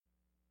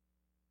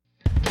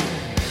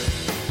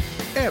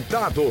É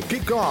dado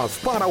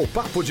kickoff para o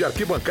papo de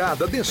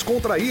arquibancada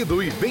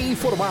descontraído e bem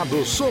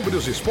informado sobre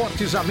os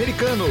esportes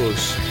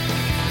americanos.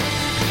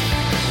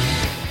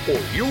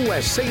 O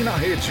USA na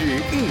Rede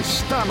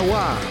está no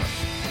ar.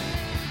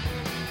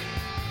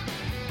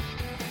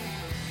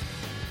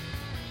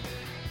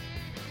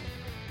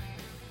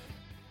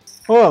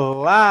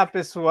 Olá,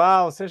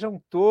 pessoal,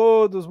 sejam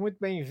todos muito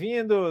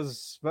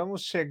bem-vindos.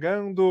 Vamos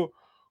chegando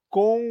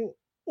com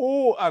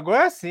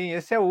agora sim,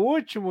 esse é o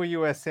último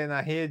USA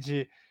na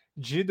Rede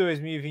de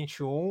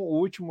 2021, o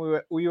último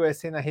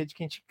USA na Rede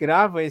que a gente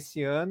grava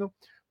esse ano,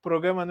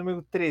 programa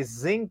número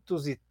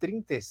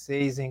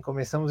 336, hein?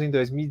 Começamos em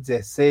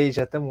 2016,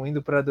 já estamos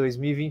indo para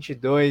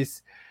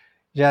 2022,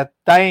 já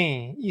está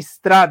em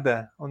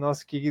estrada o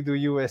nosso querido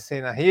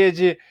USA na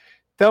Rede.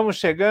 Estamos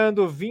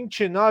chegando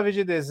 29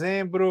 de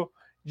dezembro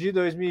de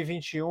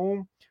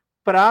 2021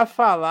 para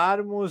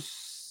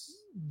falarmos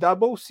da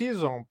Bowl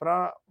Season,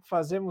 para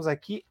fazermos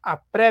aqui a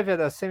prévia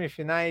das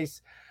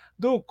semifinais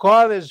do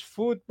College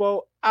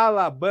Football,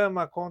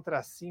 Alabama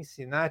contra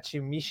Cincinnati,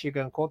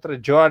 Michigan contra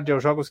Georgia,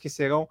 os jogos que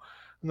serão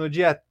no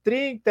dia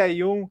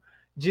 31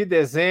 de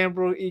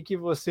dezembro e que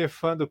você,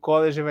 fã do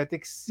college, vai ter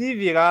que se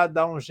virar,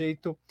 dar um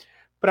jeito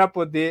para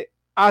poder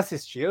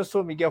assistir. Eu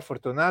sou Miguel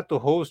Fortunato,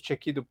 host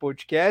aqui do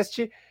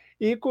podcast,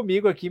 e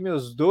comigo aqui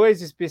meus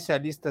dois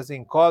especialistas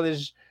em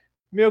college,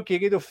 meu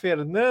querido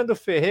Fernando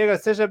Ferreira.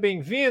 Seja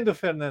bem-vindo,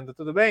 Fernando,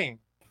 tudo bem?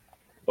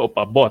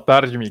 Opa, boa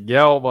tarde,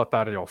 Miguel, boa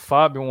tarde ao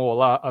Fábio, um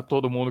olá a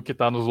todo mundo que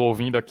está nos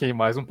ouvindo aqui em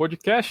mais um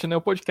podcast, né?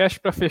 Um podcast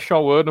para fechar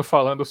o ano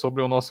falando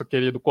sobre o nosso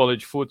querido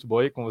college football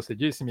aí, como você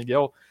disse,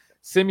 Miguel,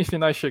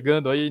 semifinais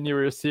chegando aí,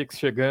 New Year Six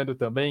chegando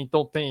também,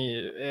 então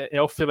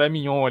é o filé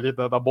mignon ali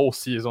da Bowl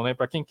Season, né?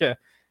 Para quem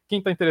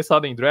está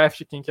interessado em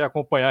draft, quem quer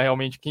acompanhar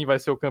realmente quem vai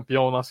ser o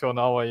campeão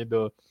nacional aí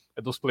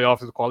dos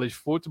playoffs do college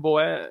football,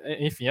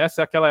 enfim,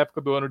 essa é aquela época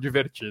do ano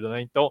divertida,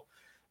 né? Então,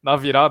 na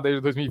virada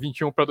de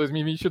 2021 para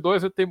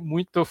 2022, vai ter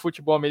muito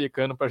futebol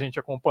americano para a gente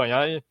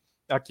acompanhar, e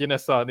aqui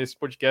nesse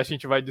podcast a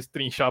gente vai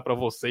destrinchar para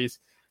vocês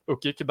o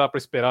que dá para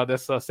esperar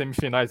dessas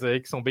semifinais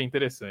aí, que são bem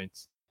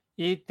interessantes.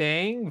 E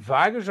tem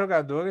vários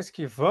jogadores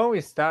que vão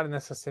estar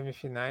nessas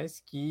semifinais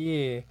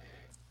que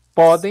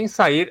podem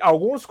sair,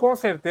 alguns com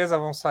certeza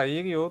vão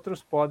sair e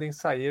outros podem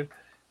sair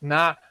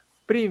na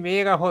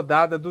primeira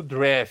rodada do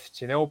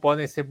draft, né? Ou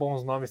podem ser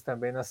bons nomes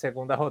também na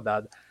segunda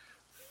rodada.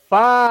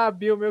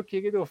 Fábio, meu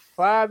querido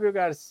Fábio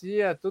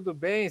Garcia, tudo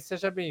bem?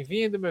 Seja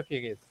bem-vindo, meu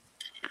querido.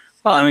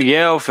 Fala,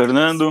 Miguel,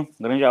 Fernando,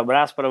 um grande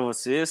abraço para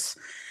vocês.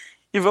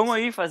 E vamos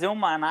aí fazer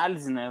uma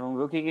análise, né? Vamos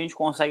ver o que a gente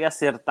consegue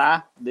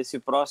acertar desse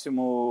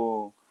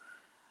próximo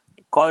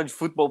College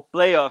Football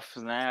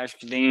Playoffs, né? Acho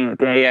que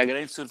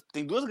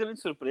tem duas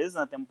grandes surpresas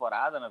na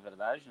temporada, na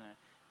verdade, né?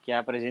 Que é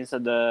a presença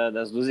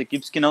das duas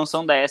equipes que não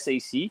são da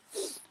SEC.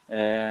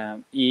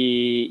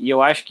 E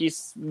eu acho que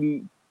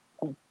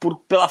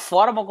pela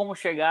forma como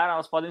chegaram,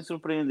 elas podem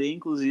surpreender,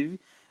 inclusive,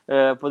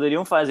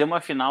 poderiam fazer uma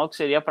final que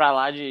seria para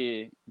lá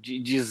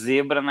de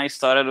zebra na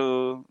história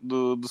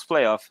dos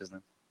playoffs, né?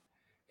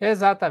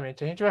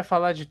 Exatamente, a gente vai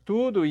falar de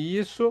tudo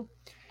isso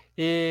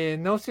e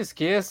não se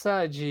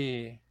esqueça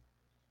de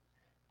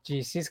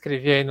se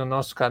inscrever aí no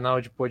nosso canal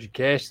de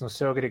podcast, no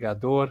seu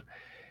agregador.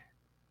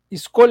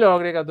 Escolha o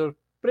agregador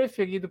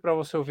preferido para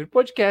você ouvir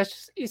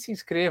podcasts e se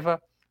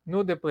inscreva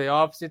no The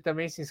Playoffs, e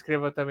também se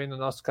inscreva também no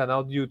nosso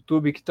canal do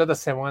YouTube, que toda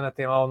semana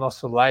tem lá o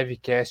nosso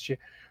livecast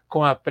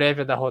com a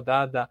prévia da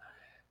rodada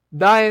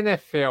da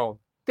NFL.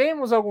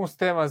 Temos alguns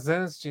temas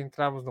antes de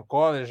entrarmos no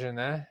college,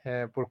 né?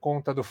 Por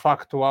conta do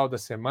factual da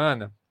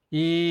semana.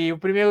 E o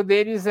primeiro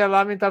deles é,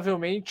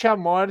 lamentavelmente, a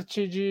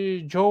morte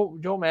de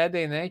Joe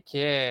Madden, né? Que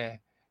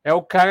é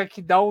o cara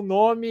que dá o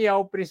nome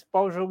ao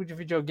principal jogo de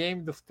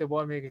videogame do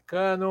futebol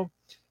americano.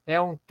 É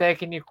um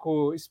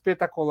técnico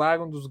espetacular,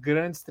 um dos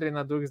grandes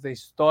treinadores da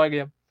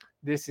história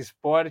desse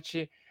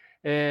esporte.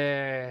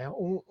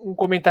 Um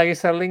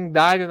comentarista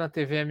lendário na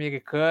TV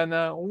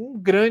americana, um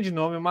grande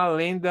nome, uma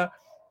lenda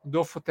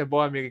do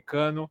futebol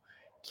americano,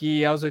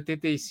 que aos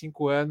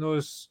 85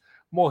 anos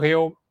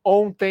morreu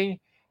ontem.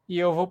 E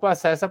eu vou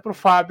passar essa para o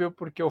Fábio,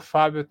 porque o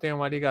Fábio tem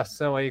uma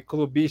ligação aí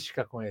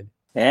clubística com ele.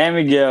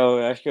 Miguel,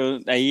 eu acho que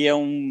aí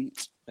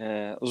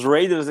os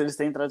Raiders, eles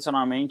têm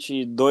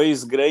tradicionalmente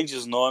dois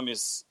grandes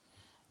nomes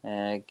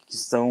que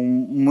são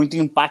muito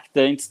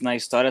impactantes na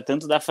história,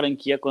 tanto da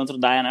franquia quanto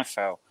da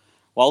NFL.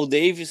 O Al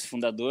Davis,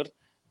 fundador,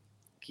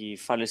 que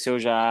faleceu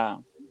já há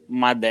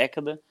uma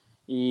década,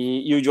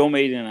 e o Joe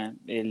Madden, né?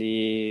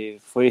 Ele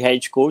foi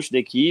head coach da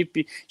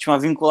equipe, tinha uma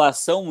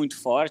vinculação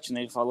muito forte,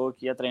 né? Ele falou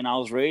que ia treinar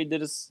os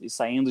Raiders, e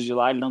saindo de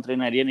lá ele não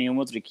treinaria nenhuma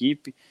outra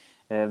equipe.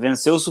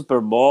 Venceu o Super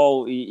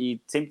Bowl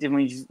e sempre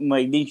teve uma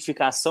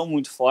identificação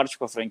muito forte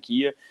com a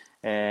franquia.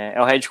 É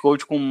o head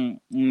coach com um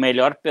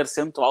melhor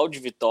percentual de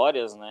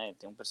vitórias, né?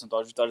 Tem um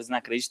percentual de vitórias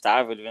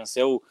inacreditável. Ele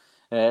venceu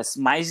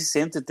mais de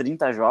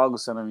 130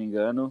 jogos, se eu não me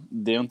engano,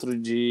 dentro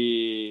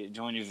de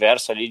um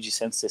universo ali de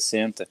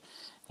 160.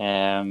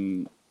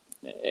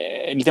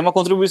 Ele tem uma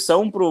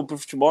contribuição para o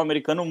futebol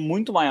americano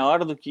muito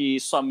maior do que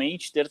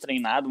somente ter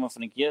treinado uma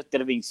franquia,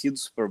 ter vencido o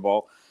Super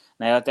Bowl.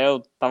 né? Eu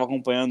estava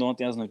acompanhando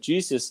ontem as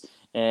notícias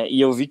e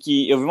eu vi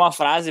uma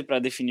frase para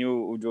definir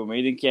o Joe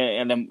Maddon que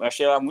eu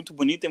achei ela muito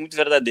bonita e muito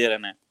verdadeira,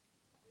 né?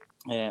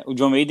 O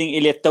Joe Maddon,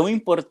 ele é tão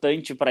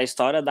importante para a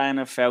história da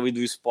NFL e do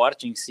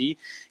esporte em si,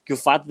 que o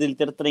fato dele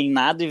ter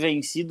treinado e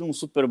vencido um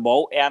Super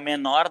Bowl é a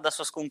menor das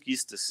suas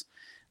conquistas,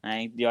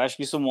 né? E eu acho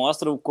que isso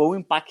mostra o quão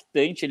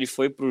impactante ele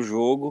foi para o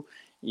jogo,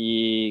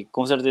 e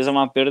com certeza é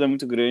uma perda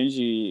muito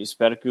grande, e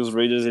espero que os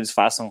Raiders eles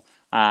façam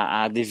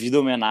a devida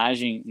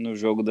homenagem no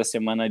jogo da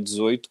semana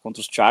 18 contra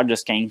os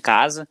Chargers, que é em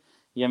casa,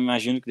 e eu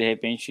imagino que de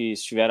repente,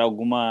 se tiver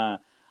alguma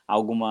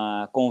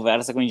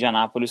conversa com o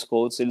Indianapolis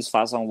Colts, eles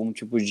façam algum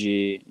tipo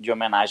de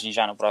homenagem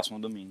já no próximo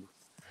domingo.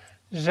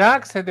 Já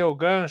que você deu o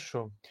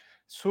gancho,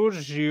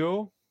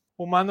 surgiu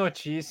uma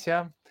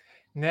notícia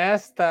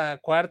nesta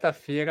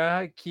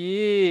quarta-feira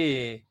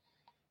que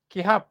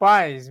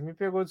rapaz, me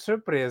pegou de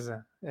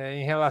surpresa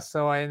em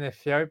relação à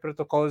NFL e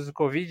protocolos de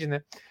Covid,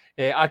 né?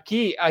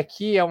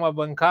 Aqui é uma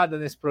bancada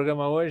nesse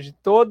programa hoje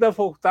toda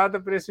voltada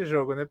para esse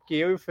jogo, né? Porque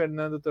eu e o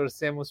Fernando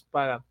torcemos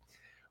para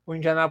o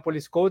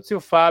Indianapolis Colts e o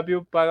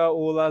Fábio para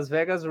o Las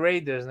Vegas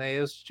Raiders, né?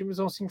 E os times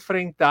vão se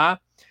enfrentar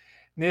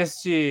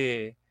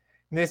nesse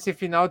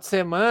final de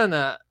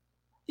semana,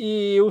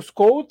 e os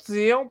Colts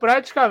iam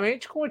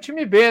praticamente com o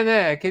time B,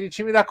 né? Aquele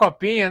time da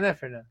Copinha, né,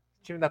 Fernando?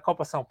 Time da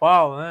Copa São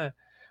Paulo, né?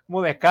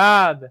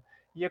 Molecada,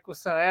 ia com o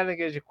Sam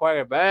Ehlinger de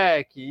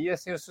quarterback, ia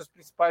sem os seus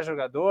principais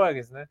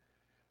jogadores, né?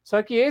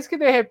 Só que eis que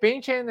de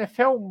repente a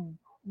NFL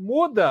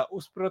muda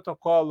os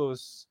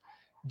protocolos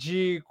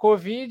de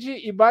Covid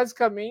e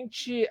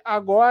basicamente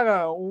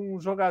agora um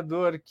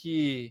jogador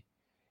que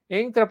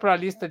entra para a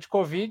lista de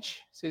Covid,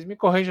 vocês me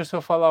corrijam se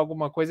eu falar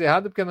alguma coisa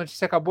errada, porque a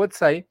notícia acabou de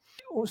sair.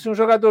 Se um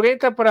jogador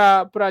entra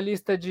para a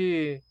lista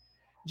de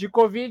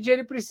Covid,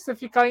 ele precisa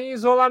ficar em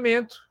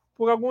isolamento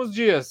por alguns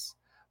dias.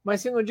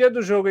 Mas se no dia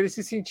do jogo ele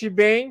se sentir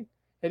bem,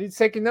 ele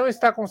disser que não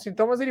está com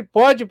sintomas, ele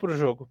pode ir para o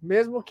jogo,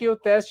 mesmo que o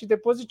teste dê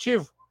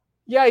positivo.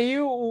 E aí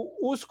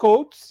os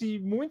Colts e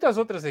muitas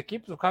outras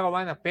equipes, o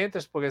Carolina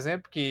Panthers, por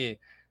exemplo, que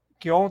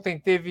ontem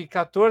teve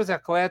 14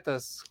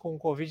 atletas com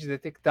Covid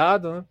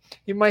detectado, né?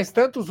 E mais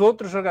tantos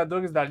outros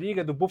jogadores da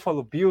liga, do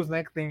Buffalo Bills,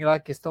 né? Que tem lá a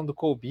questão do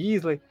Cole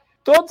Beasley.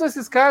 Todos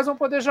esses caras vão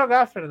poder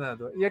jogar,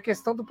 Fernando. E a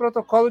questão do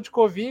protocolo de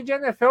Covid, a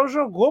NFL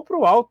jogou para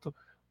o alto. O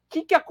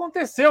que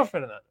aconteceu,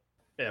 Fernando?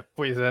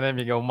 Pois é, né,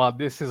 Miguel? Uma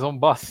decisão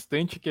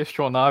bastante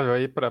questionável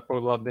aí para o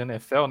lado da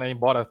NFL, né?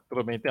 Embora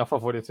também tenha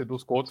favorecido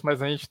os Colts,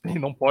 mas a gente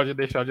não pode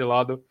deixar de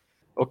lado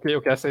o que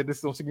essa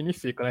decisão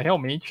significa, né?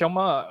 Realmente é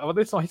uma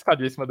decisão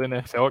arriscadíssima da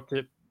NFL, que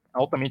é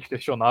altamente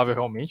questionável,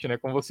 realmente, né?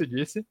 Como você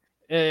disse,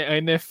 a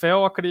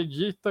NFL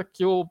acredita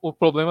que o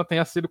problema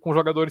tenha sido com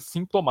jogadores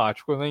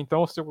sintomáticos, né?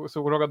 Então, se o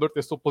jogador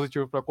testou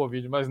positivo para a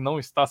Covid, mas não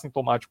está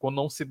sintomático ou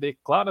não se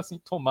declara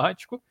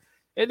sintomático,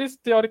 ele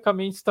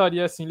teoricamente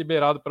estaria assim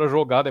liberado para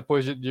jogar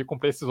depois de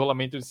cumprir esse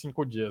isolamento de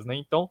 5 dias, né?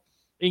 Então,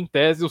 em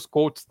tese, os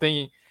Colts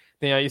têm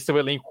aí seu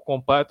elenco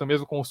completo,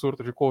 mesmo com o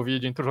surto de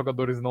Covid entre os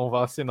jogadores não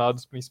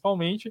vacinados,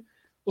 principalmente.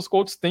 Os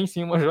Colts têm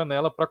sim uma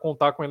janela para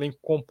contar com o elenco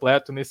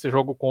completo nesse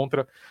jogo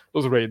contra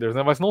os Raiders,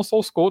 né? Mas não só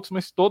os Colts,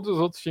 mas todos os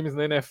outros times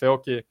da NFL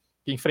que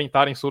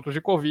enfrentarem surtos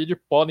de Covid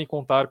podem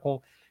contar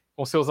com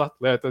seus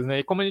atletas, né?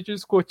 E como a gente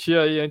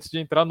discutia aí antes de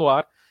entrar no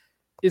ar,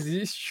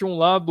 existe um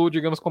lado,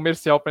 digamos,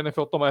 comercial para a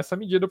NFL tomar essa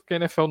medida, porque a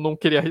NFL não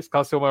queria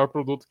arriscar seu maior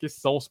produto, que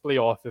são os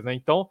playoffs, né?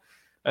 Então,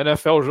 a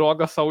NFL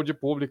joga a saúde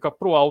pública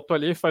para o alto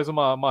ali, faz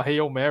uma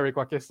Hail Mary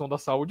com a questão da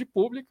saúde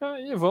pública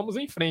e vamos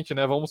em frente,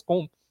 né? Vamos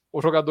com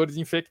os jogadores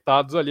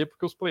infectados ali,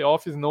 porque os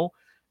playoffs não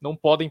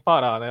podem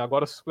parar, né?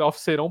 Agora, se os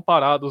playoffs serão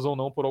parados ou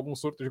não por algum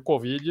surto de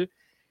Covid,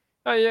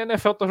 aí a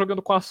NFL tá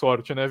jogando com a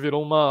sorte, né?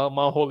 Virou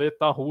uma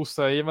roleta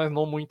russa aí, mas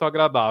não muito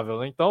agradável,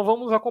 né? Então,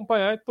 vamos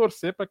acompanhar e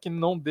torcer para que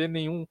não dê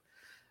nenhum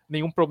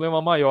problema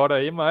maior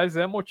aí, mas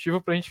é motivo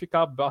para a gente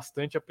ficar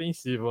bastante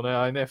apreensivo, né?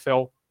 A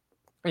NFL,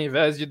 ao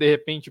invés de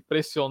repente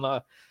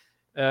pressionar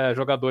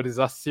jogadores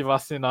a se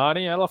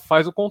vacinarem, ela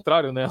faz o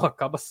contrário, né? Ela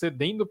acaba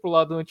cedendo para o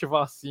lado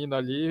anti-vacina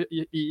ali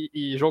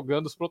e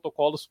jogando os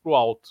protocolos para o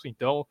alto.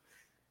 Então,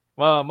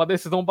 uma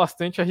decisão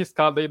bastante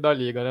arriscada aí da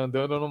liga, né?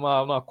 Andando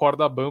numa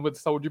corda bamba de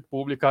saúde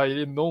pública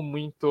aí não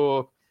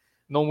muito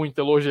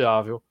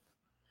elogiável.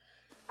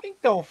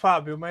 Então,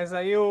 Fábio, mas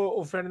aí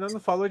o Fernando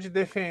falou de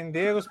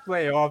defender os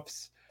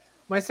playoffs.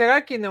 Mas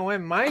será que não é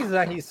mais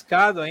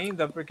arriscado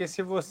ainda? Porque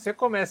se você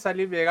começa a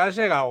liberar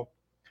geral,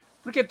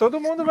 porque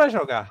todo mundo vai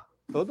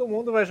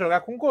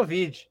jogar com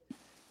Covid.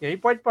 E aí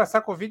pode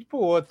passar Covid para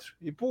o outro,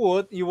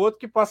 e o outro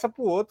que passa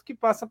para o outro, que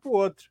passa para o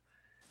outro.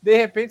 De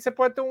repente você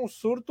pode ter um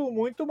surto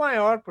muito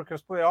maior, porque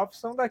os playoffs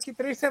são daqui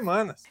 3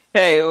 semanas.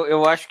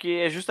 Eu acho que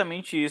é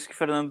justamente isso que o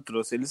Fernando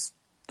trouxe. Eles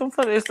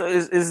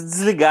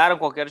desligaram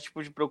qualquer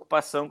tipo de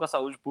preocupação com a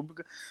saúde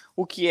pública,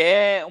 o que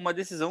é uma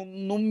decisão,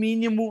 no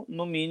mínimo,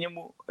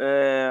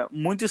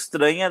 muito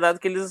estranha, dado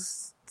que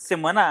eles,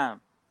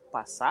 semana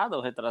passada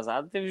ou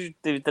retrasada,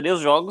 teve 3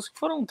 jogos que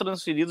foram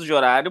transferidos de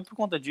horário por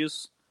conta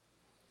disso.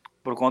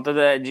 Por conta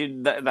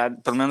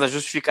pelo menos a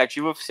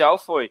justificativa oficial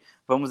foi: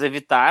 vamos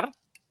evitar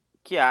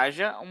que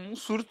haja um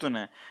surto,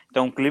 né?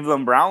 Então, o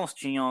Cleveland Browns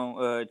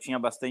tinha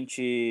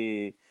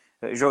bastante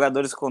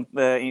jogadores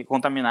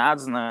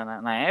contaminados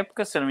na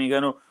época, se eu não me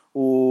engano,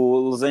 o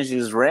Los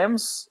Angeles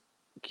Rams,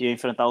 que ia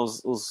enfrentar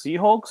os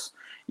Seahawks,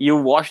 e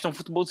o Washington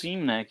Football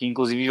Team, né? Que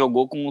inclusive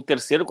jogou com o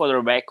terceiro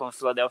quarterback com o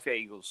Philadelphia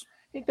Eagles.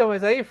 Então,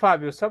 mas aí,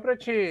 Fábio, só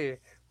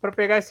para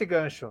pegar esse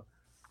gancho,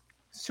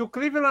 se o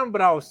Cleveland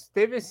Browns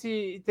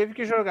teve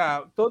que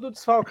jogar todo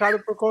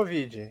desfalcado por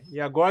Covid, e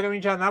agora o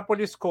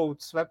Indianapolis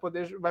Colts vai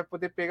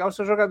poder pegar os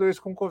seus jogadores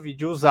com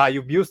Covid e usar, e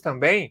o Bills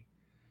também,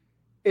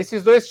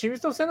 esses dois times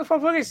estão sendo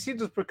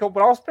favorecidos, porque o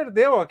Browns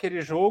perdeu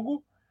aquele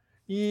jogo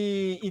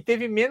e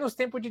teve menos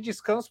tempo de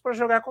descanso para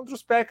jogar contra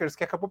os Packers,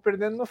 que acabou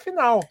perdendo no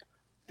final.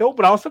 Então o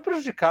Browns foi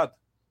prejudicado.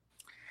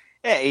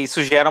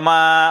 Isso gera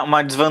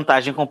uma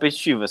desvantagem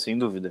competitiva, sem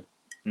dúvida.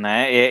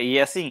 Né? E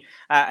assim,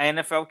 a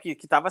NFL que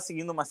estava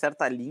seguindo uma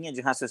certa linha de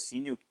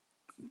raciocínio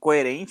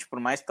coerente, por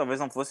mais que talvez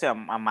não fosse a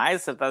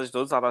mais acertada de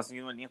todos, ela estava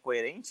seguindo uma linha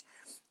coerente,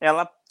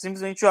 ela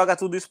simplesmente joga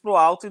tudo isso pro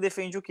alto e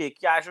defende o quê?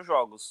 Que haja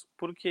jogos,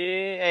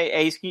 porque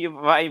é isso que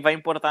vai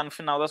importar no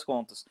final das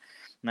contas.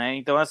 Né?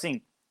 Então,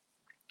 assim,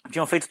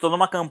 tinham feito toda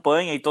uma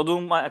campanha e toda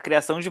uma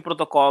criação de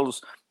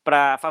protocolos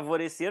para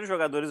favorecer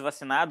jogadores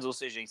vacinados, ou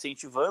seja,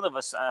 incentivando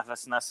a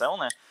vacinação,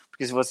 né?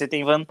 Porque se você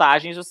tem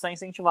vantagens, você está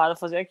incentivado a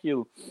fazer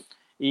aquilo.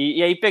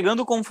 E aí,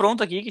 pegando o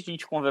confronto aqui que a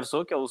gente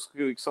conversou, que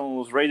são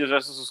os Raiders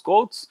versus os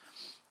Colts,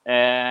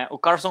 o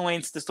Carson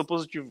Wentz testou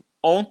positivo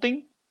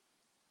ontem,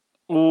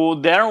 o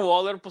Darren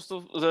Waller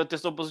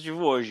testou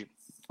positivo hoje.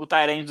 O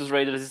tight end dos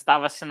Raiders está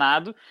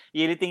vacinado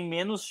e ele tem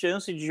menos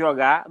chance de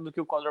jogar do que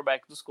o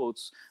quarterback dos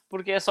Colts.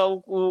 Porque é só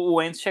o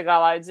Wentz chegar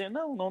lá e dizer,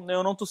 não,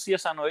 eu não tossi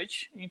essa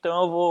noite,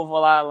 então eu vou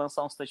lá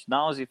lançar uns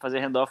touchdowns e fazer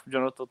handoff pro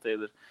Jonathan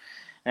Taylor.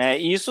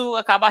 E isso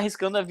acaba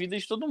arriscando a vida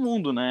de todo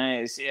mundo,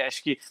 né?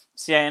 Acho que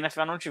se a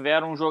NFL não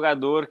tiver um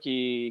jogador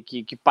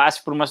que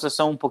passe por uma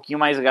situação um pouquinho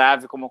mais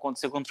grave, como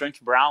aconteceu com o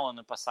Trent Brown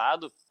ano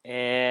passado,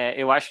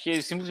 eu acho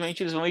que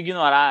simplesmente eles vão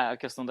ignorar a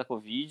questão da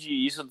Covid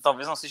e isso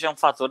talvez não seja um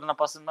fator na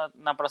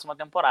próxima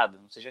temporada,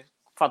 não seja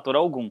fator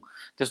algum.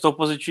 Testou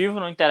positivo,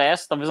 não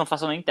interessa, talvez não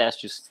façam nem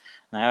testes.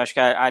 Né? Eu acho que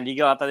a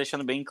Liga está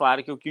deixando bem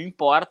claro que o que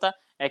importa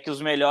é que os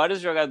melhores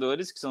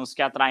jogadores, que são os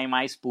que atraem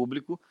mais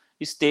público,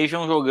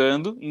 estejam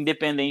jogando,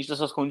 independente das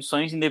suas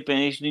condições,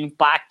 independente do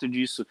impacto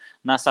disso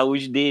na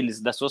saúde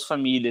deles, das suas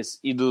famílias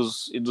e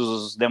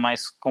dos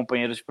demais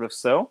companheiros de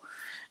profissão,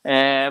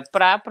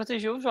 para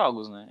proteger os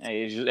jogos, né?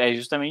 É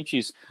justamente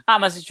isso.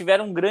 Mas se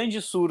tiver um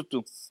grande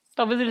surto,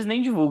 talvez eles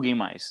nem divulguem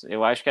mais.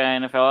 Eu acho que a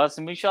NFL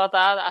simplesmente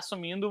está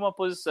assumindo uma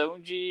posição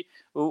de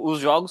os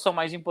jogos são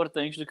mais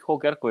importantes do que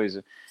qualquer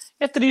coisa.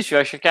 É triste, eu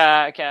acho que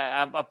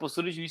a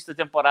postura de início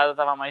da temporada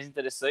estava mais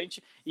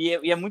interessante e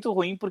é muito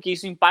ruim porque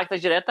isso impacta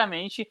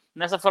diretamente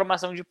nessa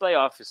formação de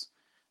playoffs.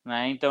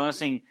 Né? Então,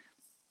 assim,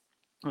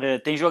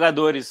 tem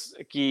jogadores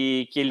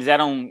que eles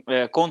eram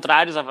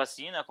contrários à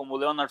vacina, como o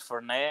Leonard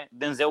Fournette,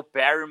 Denzel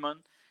Perryman,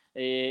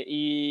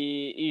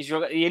 e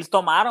eles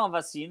tomaram a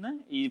vacina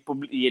e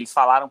eles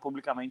falaram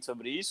publicamente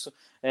sobre isso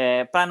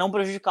para não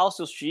prejudicar os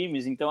seus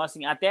times. Então,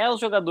 assim, até os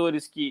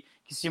jogadores que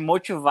se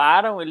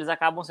motivaram, eles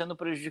acabam sendo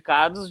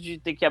prejudicados de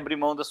ter que abrir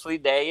mão da sua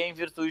ideia em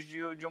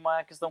virtude de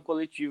uma questão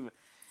coletiva.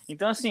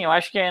 Então, assim, eu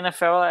acho que a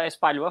NFL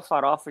espalhou a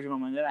farofa de uma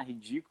maneira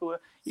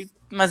ridícula,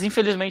 mas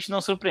infelizmente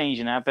não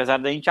surpreende, né? Apesar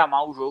da gente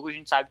amar o jogo, a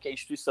gente sabe que a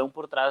instituição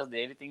por trás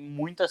dele tem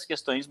muitas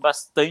questões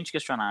bastante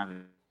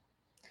questionáveis.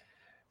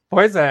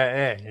 Pois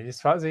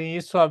eles fazem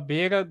isso à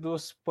beira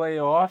dos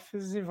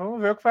playoffs e vamos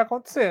ver o que vai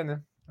acontecer,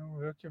 né? Vamos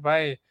ver o que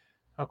vai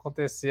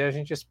acontecer. A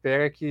gente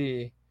espera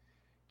que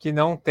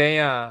não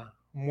tenha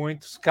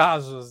muitos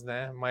casos,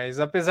 né? Mas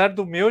apesar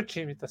do meu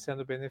time estar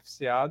sendo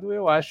beneficiado,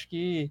 eu acho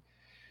que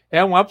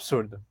é um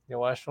absurdo.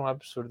 Eu acho um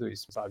absurdo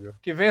isso, Fábio.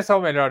 Que vença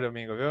o melhor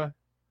domingo, viu?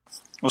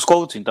 Os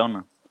Colts, então,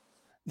 né?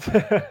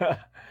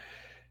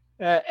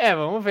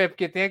 Vamos ver,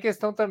 porque tem a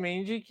questão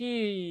também de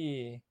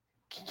que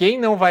quem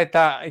não vai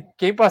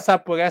quem passar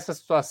por essa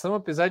situação,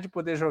 apesar de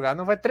poder jogar,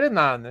 não vai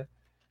treinar, né?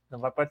 Não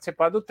vai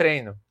participar do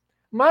treino.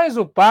 Mas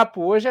o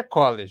papo hoje é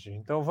college,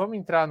 então vamos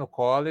entrar no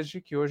college,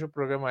 que hoje o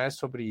programa é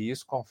sobre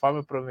isso,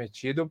 conforme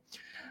prometido.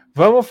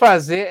 Vamos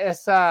fazer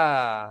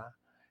essa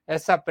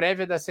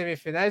prévia das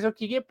semifinais. Eu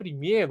queria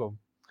primeiro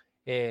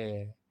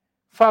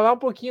falar um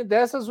pouquinho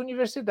dessas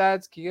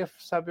universidades, queria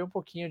saber um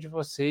pouquinho de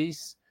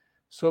vocês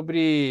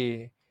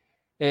sobre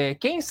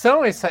quem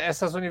são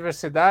essas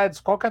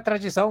universidades, qual que é a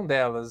tradição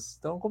delas.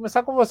 Então,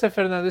 começar com você,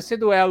 Fernando, esse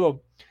duelo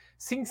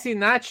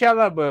Cincinnati e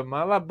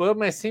Alabama.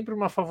 Alabama é sempre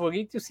uma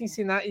favorita e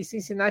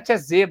Cincinnati é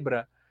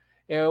zebra.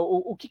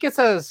 O que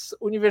essas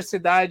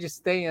universidades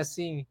têm,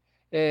 assim,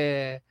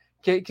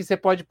 que você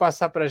pode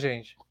passar para a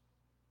gente?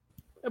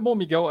 Bom,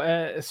 Miguel,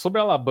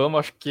 sobre Alabama,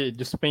 acho que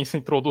dispensa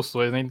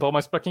introduções, né? Então,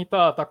 mas para quem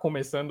está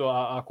começando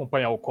a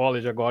acompanhar o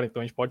college agora,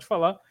 então a gente pode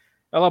falar.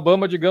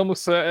 Alabama,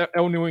 digamos, é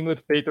o New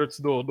England Patriots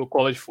do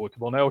college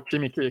football, né? O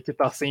time que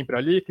está sempre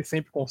ali, que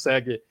sempre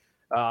consegue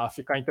a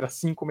ficar entre as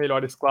 5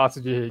 melhores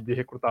classes de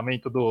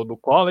recrutamento do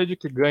college,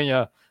 que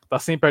está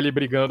sempre ali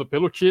brigando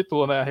pelo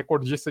título, né? A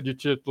recordista de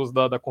títulos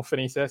da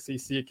conferência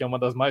SEC, que é uma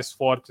das mais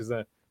fortes,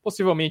 né?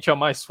 Possivelmente a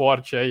mais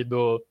forte aí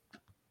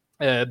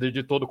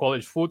de todo o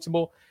college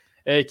football.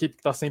 É a equipe que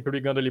está sempre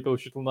brigando ali pelo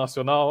título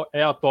nacional,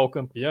 é a atual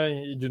campeã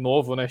e, de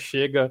novo, né,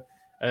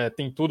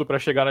 tem tudo para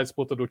chegar na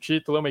disputa do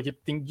título. É uma equipe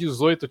que tem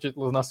 18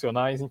 títulos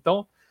nacionais.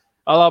 Então,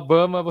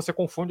 Alabama, você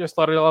confunde a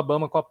história de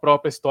Alabama com a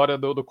própria história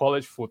do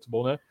college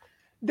football, né?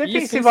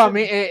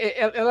 Defensivamente,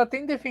 ela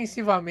tem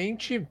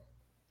defensivamente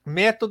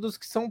métodos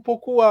que são um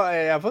pouco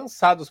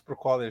avançados para o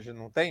college,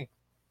 não tem?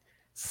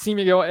 Sim,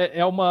 Miguel,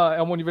 é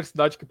uma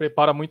universidade que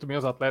prepara muito bem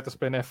os atletas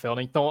para a NFL,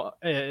 né? Então,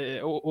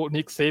 o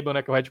Nick Saban,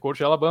 né, que é o head coach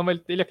de Alabama,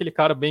 ele é aquele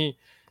cara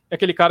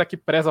aquele cara que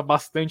preza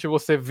bastante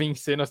você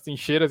vencer nas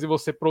trincheiras e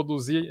você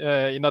produzir,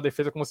 e na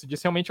defesa, como você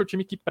disse, realmente é o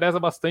time que preza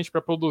bastante para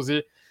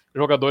produzir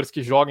jogadores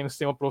que joguem no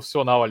sistema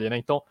profissional ali, né?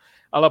 Então,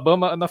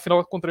 Alabama, na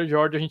final contra a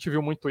Georgia, a gente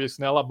viu muito isso,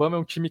 né? Alabama é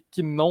um time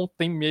que não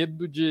tem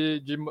medo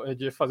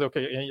de fazer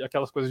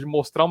aquelas coisas, de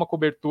mostrar uma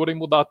cobertura e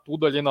mudar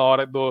tudo ali na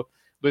hora do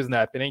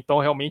snap, né? Então,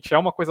 realmente é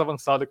uma coisa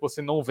avançada que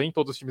você não vê em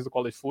todos os times do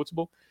college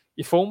football,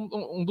 e foi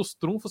um dos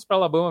trunfos para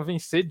Alabama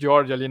vencer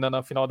Georgia ali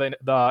na final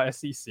da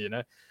SEC,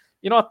 né?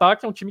 E no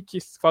ataque é um time que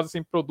quase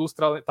sempre produz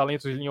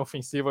talentos de linha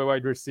ofensiva,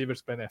 wide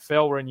receivers para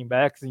NFL, running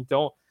backs,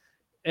 então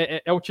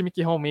é um time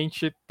que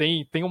realmente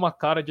tem uma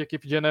cara de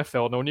equipe de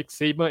NFL, né? O Nick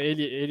Saban,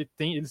 ele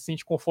se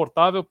sente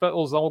confortável para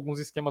usar alguns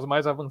esquemas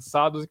mais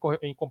avançados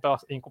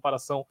em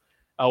comparação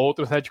a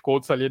outros head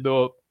coaches ali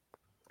do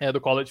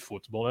college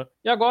football, né?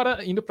 E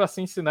agora, indo para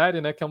Cincinnati,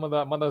 né, que é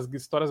uma das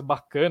histórias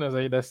bacanas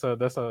aí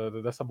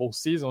dessa bowl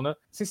season, né?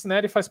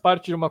 Cincinnati faz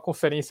parte de uma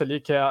conferência ali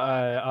que é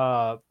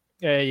a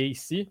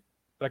AAC.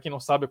 Para quem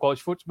não sabe, o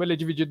college football ele é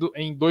dividido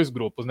em 2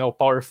 grupos, né? O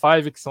Power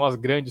 5, que são as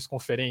grandes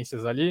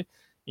conferências ali.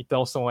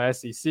 Então, são a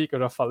SEC, que eu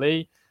já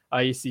falei,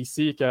 a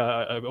ACC, que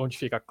é onde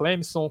fica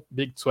Clemson,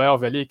 Big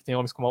 12 ali, que tem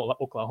nomes como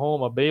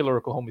Oklahoma, Baylor,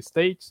 Oklahoma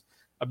State,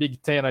 a Big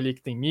 10 ali,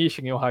 que tem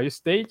Michigan, Ohio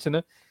State,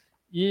 né?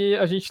 E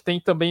a gente tem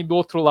também do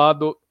outro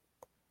lado,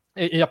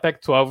 e a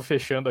Pac-12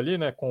 fechando ali,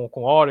 né, com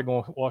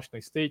Oregon, Washington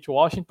State,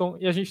 Washington,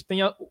 e a gente tem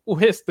o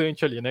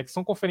restante ali, né, que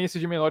são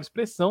conferências de menor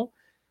expressão,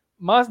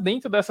 mas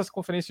dentro dessas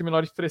conferências de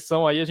menor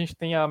expressão aí a gente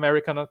tem a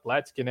American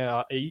Athletic, né, a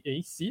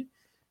AAC,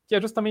 que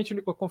é justamente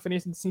a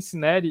conferência de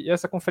Cincinnati, e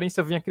essa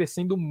conferência vinha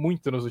crescendo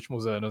muito nos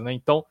últimos anos, né,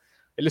 então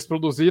eles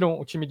produziram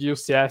o time de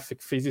UCF,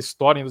 que fez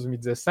história em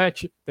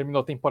 2017,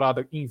 terminou a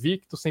temporada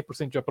invicto,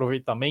 100% de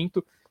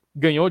aproveitamento,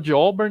 ganhou de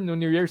Auburn no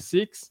New Year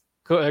Six,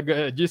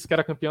 disse que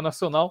era campeão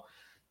nacional,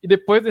 e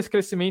depois desse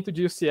crescimento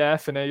de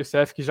UCF, né,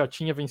 UCF que já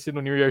tinha vencido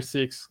no New Year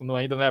Six,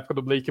 ainda na época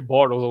do Blake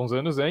Bortles, uns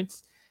anos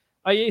antes,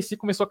 a AAC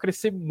começou a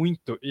crescer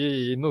muito,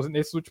 e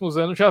nesses últimos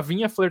anos já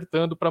vinha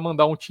flertando para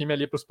mandar um time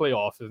ali para os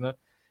playoffs, né.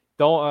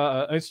 Então,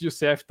 antes de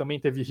UCF também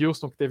teve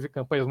Houston, que teve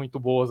campanhas muito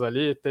boas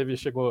ali,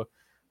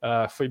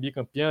 foi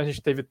bicampeão, a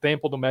gente teve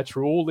Temple do Matt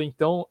Rhule,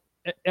 então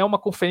é uma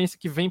conferência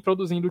que vem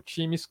produzindo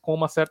times com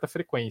uma certa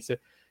frequência.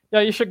 E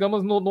aí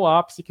chegamos no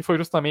ápice, que foi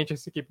justamente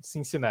essa equipe de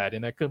Cincinnati,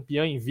 né?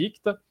 Campeã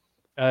invicta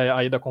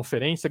aí da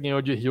conferência,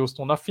 ganhou de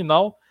Houston na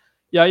final,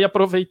 e aí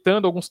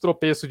aproveitando alguns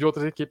tropeços de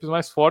outras equipes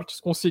mais fortes,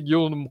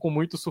 conseguiu com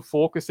muito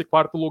sufoco esse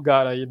 4º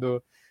lugar aí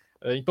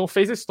então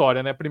fez a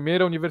história, né?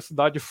 Primeira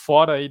universidade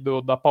fora aí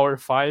da Power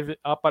 5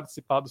 a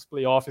participar dos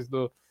playoffs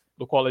do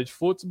college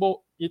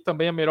football, e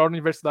também a melhor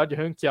universidade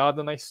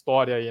ranqueada na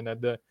história aí, né?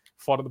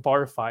 Fora do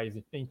Power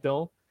 5.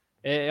 Então,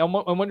 é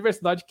uma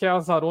universidade que é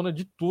azarona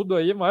de tudo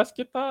aí, mas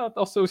que tá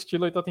ao seu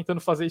estilo e tá tentando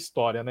fazer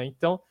história, né?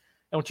 Então,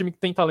 é um time que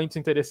tem talentos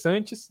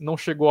interessantes, não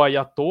chegou aí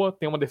à toa,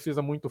 tem uma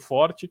defesa muito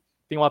forte,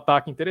 tem um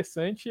ataque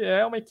interessante,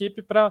 é uma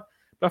equipe para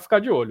ficar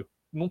de olho.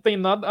 Não tem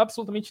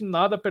absolutamente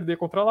nada a perder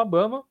contra a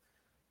Alabama,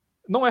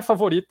 não é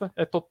favorita,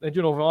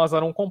 de novo, é um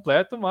azarão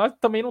completo, mas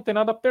também não tem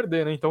nada a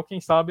perder, né? Então,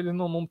 quem sabe eles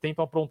não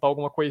tentam aprontar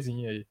alguma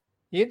coisinha aí.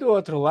 E do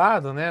outro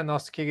lado, né,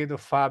 nosso querido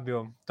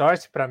Fábio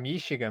torce para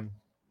Michigan.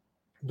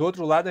 Do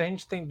outro lado, a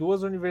gente tem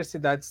 2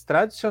 universidades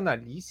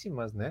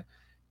tradicionalíssimas, né?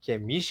 Que é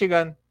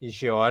Michigan e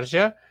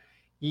Geórgia.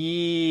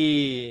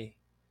 E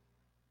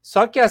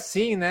só que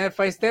assim, né?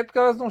 Faz tempo que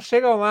elas não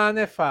chegam lá,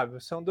 né, Fábio?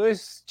 São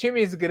 2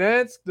 times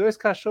grandes, 2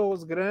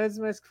 cachorros grandes,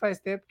 mas que faz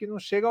tempo que não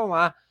chegam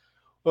lá.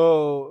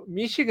 O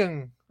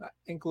Michigan,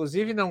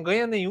 inclusive, não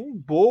ganha nenhum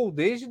bowl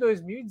desde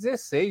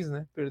 2016,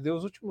 né? Perdeu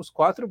os últimos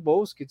 4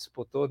 bowls que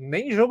disputou,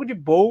 nem jogo de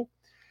bowl.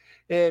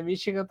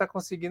 Michigan está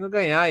conseguindo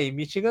ganhar, e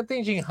Michigan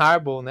tem Jim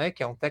Harbaugh, né,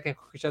 que é um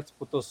técnico que já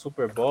disputou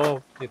Super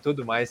Bowl e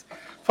tudo mais.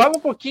 Fala um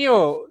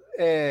pouquinho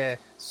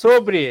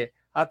sobre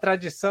a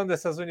tradição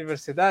dessas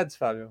universidades,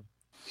 Fábio.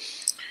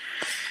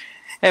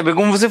 Bem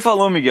como você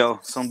falou, Miguel,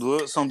 são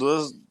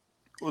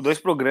dois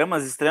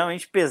programas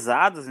extremamente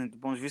pesados, né, do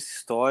ponto de vista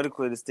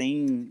histórico. Eles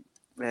têm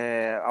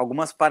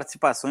algumas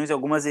participações de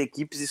algumas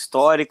equipes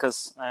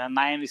históricas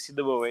na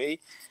NCAA.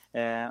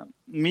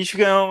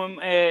 Michigan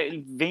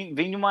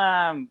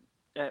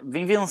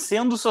vem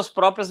vencendo suas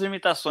próprias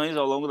limitações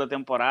ao longo da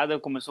temporada.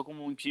 Começou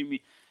como um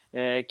time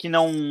que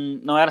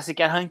não era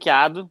sequer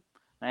ranqueado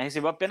né?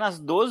 Recebeu apenas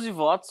 12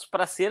 votos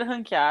para ser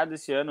ranqueado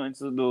esse ano,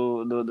 antes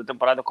da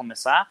temporada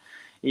começar,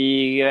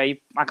 e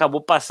aí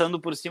acabou passando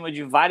por cima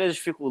de várias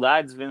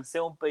dificuldades,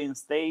 venceu o Penn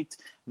State,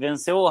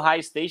 venceu o Ohio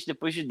State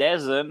depois de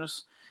 10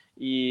 anos,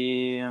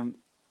 e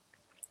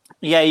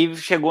aí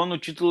chegou no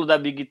título da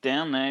Big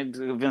Ten, né?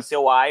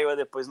 Venceu o Iowa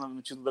depois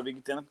no título da Big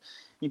Ten.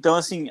 Então,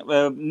 assim,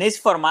 nesse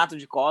formato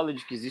de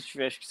college que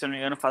existe, acho que, se não me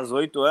engano, faz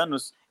 8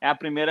 anos, é a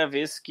primeira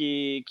vez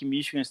que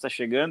Michigan está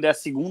chegando, é a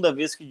segunda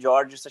vez que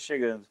Georgia está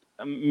chegando.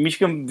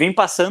 Michigan vem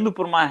passando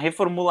por uma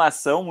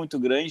reformulação muito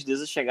grande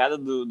desde a chegada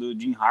do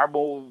Jim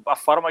Harbaugh. A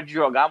forma de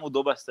jogar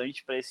mudou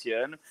bastante para esse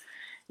ano,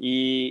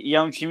 e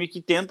é um time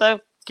que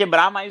tenta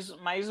quebrar mais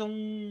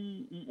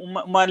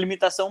uma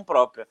limitação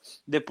própria.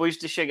 Depois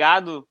de ter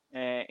chegado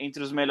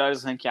entre os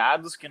melhores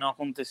ranqueados, que não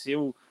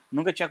aconteceu,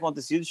 nunca tinha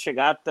acontecido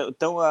chegar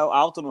tão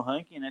alto no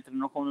ranking, né?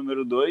 Terminou como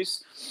número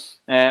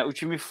 2. O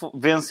time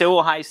venceu o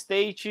Ohio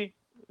State,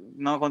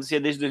 não acontecia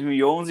desde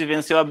 2011,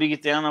 venceu a Big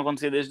Ten, não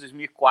acontecia desde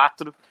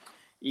 2004,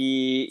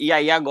 e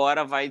aí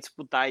agora vai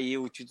disputar aí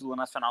o título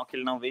nacional que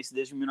ele não vence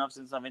desde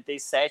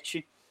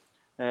 1997.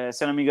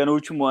 Se eu não me engano, o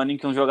último ano em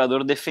que um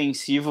jogador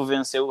defensivo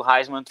venceu o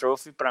Heisman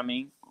Trophy, para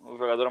mim, o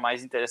jogador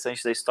mais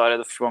interessante da história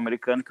do futebol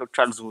americano, que é o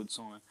Charles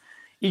Woodson, né?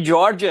 E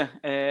Georgia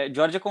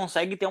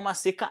consegue ter uma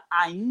seca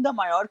ainda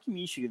maior que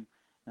Michigan,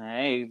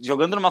 né?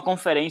 Jogando numa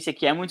conferência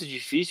que é muito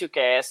difícil, que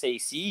é a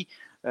SEC,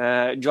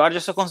 Georgia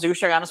só conseguiu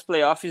chegar nos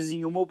playoffs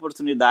em uma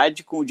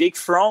oportunidade com o Jake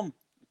Fromm,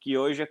 que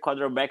hoje é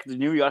quarterback do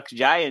New York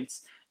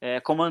Giants,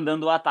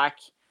 comandando o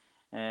ataque.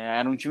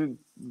 Era um time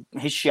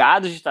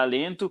recheado de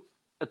talento,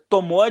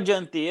 tomou a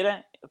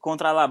dianteira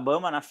contra a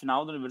Alabama na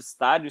final do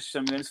Universitário, se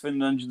não me engano, isso foi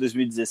no ano de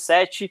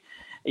 2017,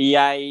 e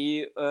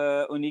aí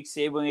o Nick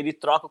Saban, ele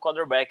troca o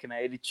quarterback,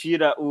 né? Ele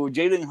tira o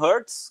Jalen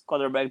Hurts,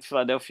 quarterback do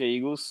Philadelphia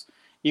Eagles,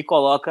 e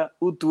coloca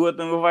o Tua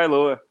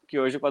Tagovailoa, que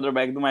hoje é o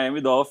quarterback do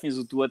Miami Dolphins.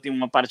 O Tua tem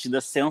uma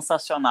partida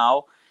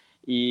sensacional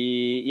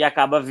e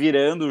acaba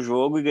virando o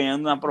jogo e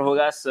ganhando na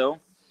prorrogação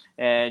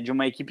de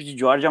uma equipe de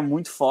Georgia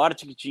muito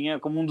forte, que tinha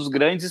como um dos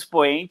grandes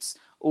expoentes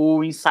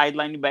o inside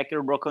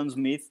linebacker Brocon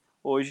Smith,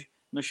 hoje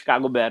no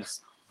Chicago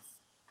Bears.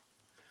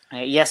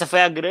 E essa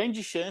foi a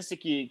grande chance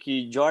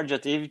que Georgia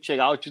teve de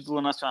chegar ao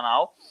título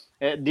nacional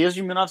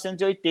desde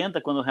 1980,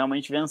 quando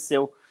realmente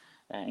venceu.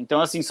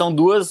 Então, assim, são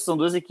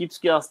duas equipes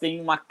que elas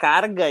têm uma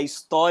carga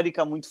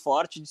histórica muito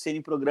forte de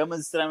serem programas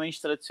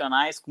extremamente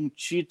tradicionais, com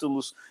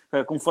títulos,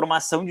 com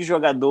formação de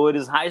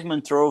jogadores,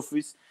 Heisman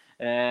Trophies.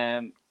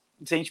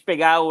 Se a gente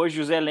pegar hoje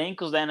os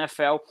elencos da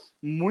NFL,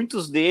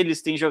 muitos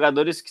deles têm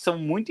jogadores que são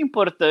muito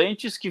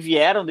importantes, que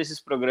vieram desses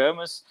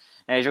programas,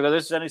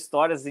 jogadores que fizeram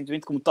histórias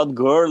recentemente, como Todd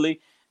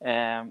Gurley,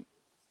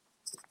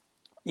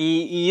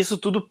 e isso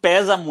tudo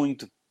pesa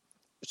muito.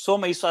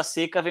 Soma isso à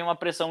seca, vem uma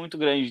pressão muito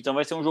grande. Então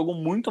vai ser um jogo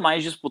muito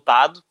mais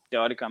disputado,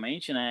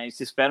 teoricamente, né? E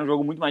se espera um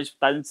jogo muito mais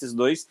disputado entre esses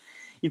dois,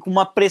 e com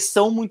uma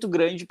pressão muito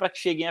grande para que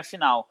cheguem à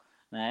final,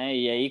 né?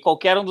 E aí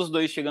qualquer um dos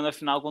dois chegando à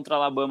final contra a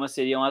Alabama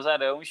seria um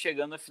azarão, e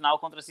chegando à final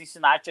contra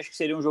Cincinnati acho que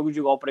seria um jogo de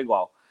igual para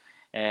igual.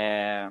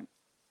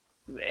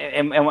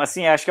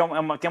 Assim, acho que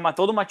tem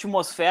toda uma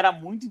atmosfera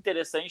muito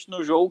interessante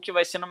no jogo, que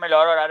vai ser no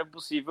melhor horário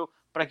possível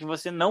para que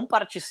você não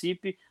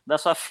participe da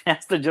sua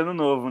festa de ano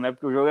novo, né?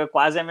 Porque o jogo é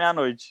quase à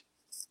meia-noite.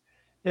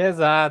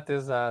 Exato.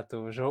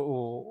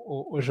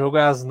 O jogo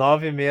é às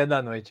 9h30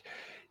 da noite.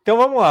 Então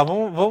vamos lá,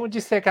 vamos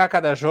dissecar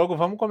cada jogo.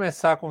 Vamos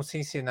começar com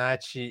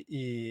Cincinnati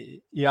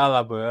e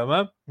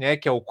Alabama, né?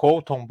 Que é o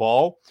Colton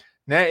Bowl,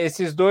 né?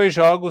 Esses dois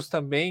jogos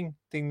também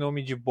têm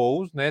nome de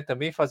bowls, né?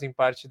 Também fazem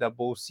parte da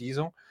bowl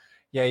season.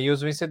 E aí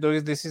os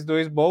vencedores desses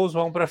dois bowls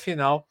vão para a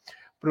final,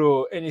 para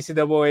o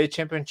NCAA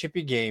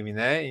Championship Game,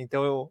 né?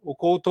 Então o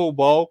Colton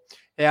Bowl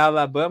é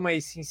Alabama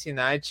e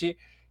Cincinnati,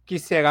 que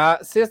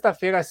será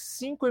sexta-feira às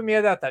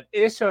 5h30 da tarde.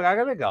 Esse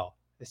horário é legal.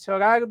 Esse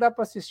horário dá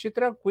para assistir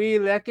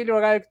tranquilo. É aquele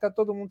horário que está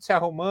todo mundo se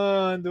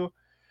arrumando,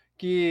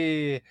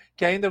 que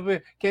ainda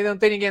não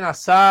tem ninguém na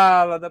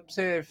sala, dá para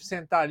você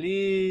sentar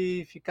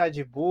ali, ficar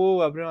de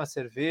boa, abrir uma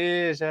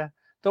cerveja,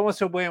 toma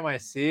seu banho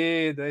mais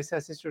cedo, aí você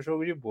assiste o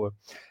jogo de boa,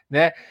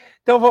 né?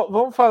 Então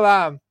vamos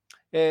falar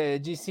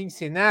de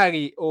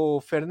Cincinnati, o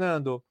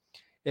Fernando,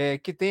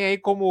 que tem aí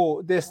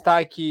como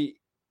destaques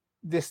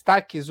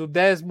o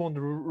Desmond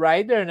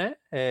Ridder, né?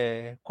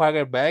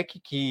 Quarterback,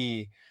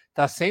 que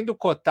está sendo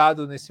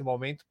cotado nesse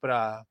momento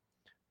para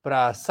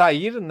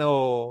sair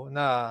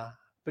na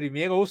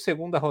primeira ou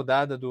segunda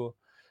rodada do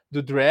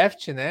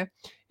draft, né?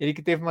 Ele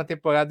que teve uma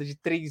temporada de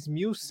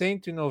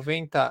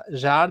 3.190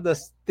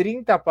 jardas,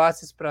 30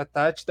 passes para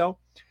touchdown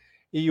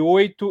e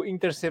 8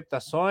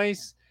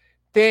 interceptações.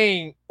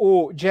 Tem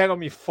o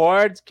Jeremy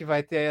Ford, que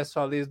vai ter aí a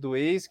sua lei do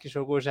ex, que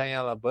jogou já em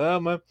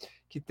Alabama,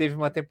 que teve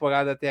uma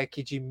temporada até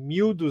aqui de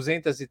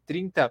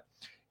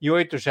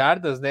 1.238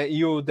 jardas, né?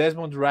 E o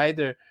Desmond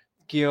Ridder,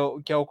 que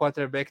é o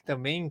quarterback,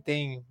 também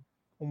tem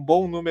um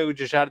bom número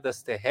de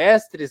jardas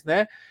terrestres,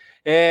 né?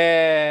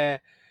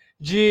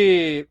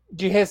 De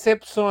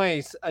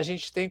recepções, a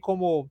gente tem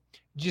como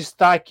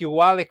destaque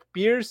o Alec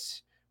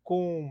Pierce,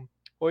 com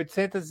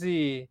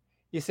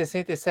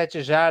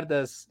 867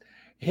 jardas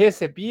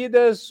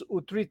recebidas,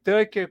 o Trey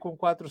Tucker com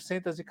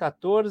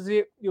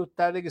 414 e o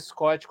Tyler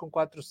Scott com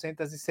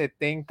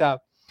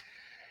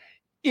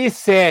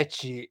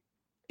 477.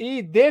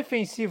 E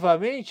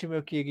defensivamente,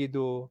 meu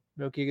querido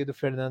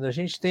Fernando, a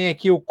gente tem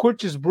aqui o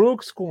Curtis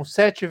Brooks com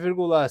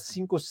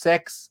 7,5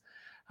 sacks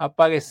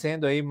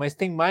aparecendo aí, mas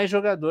tem mais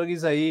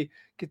jogadores aí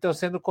que estão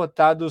sendo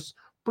cotados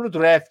para o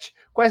draft.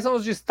 Quais são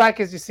os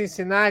destaques de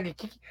Cincinnati? O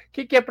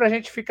que é para a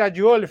gente ficar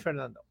de olho,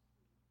 Fernando?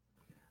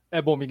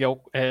 Bom,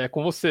 Miguel,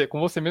 como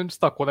você mesmo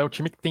destacou, né, é um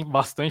time que tem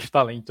bastante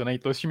talento, né?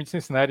 Então esse time de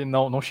Cincinnati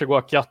não chegou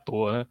aqui à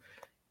toa, né?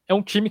 É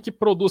um time que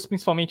produz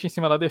principalmente em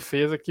cima da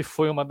defesa, que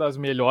foi uma das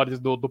melhores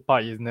do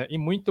país, né? E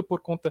muito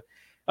por conta...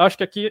 Acho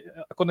que aqui,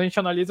 quando a gente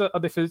analisa a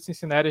defesa de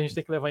Cincinnati, a gente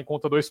tem que levar em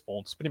conta 2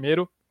 pontos.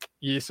 Primeiro,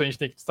 e isso a gente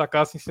tem que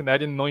destacar,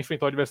 Cincinnati não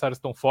enfrentou adversários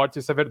tão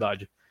fortes, isso é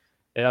verdade.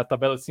 A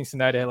tabela de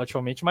Cincinnati é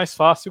relativamente mais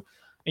fácil,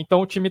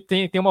 então o time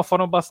tem uma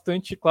forma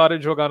bastante clara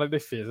de jogar na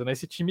defesa, né?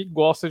 Esse time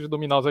gosta de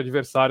dominar os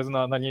adversários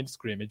na linha de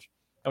scrimmage.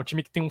 É um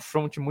time que tem um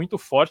front muito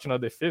forte na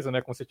defesa,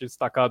 né? Como você tinha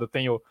destacado,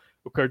 tem o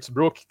Curtis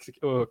Brooks,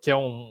 que é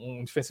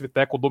um defensive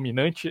tackle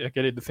dominante,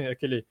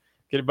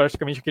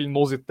 praticamente aquele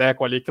nose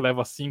tackle ali que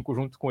leva 5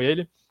 junto com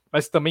ele,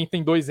 mas também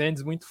tem 2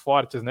 ends muito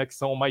fortes, né? Que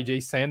são o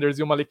Myjai Sanders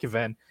e o Malik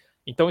Vann.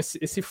 Então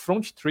esse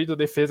front three da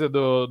defesa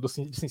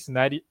de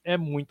Cincinnati é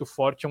muito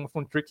forte, é um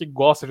front three que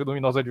gosta de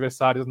dominar os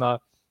adversários na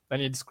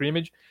linha de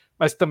scrimmage,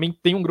 mas também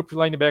tem um grupo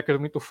de linebackers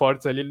muito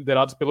fortes ali,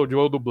 liderados pelo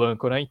Joel do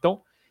Blanco, né?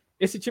 Então,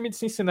 esse time de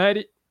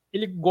Cincinnati,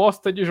 ele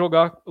gosta de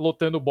jogar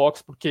lotando o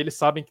box, porque eles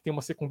sabem que tem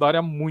uma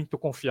secundária muito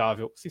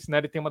confiável.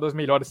 Cincinnati tem uma das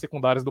melhores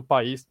secundárias do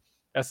país,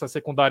 essa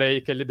secundária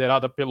aí que é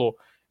liderada pelo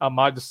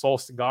Ahmad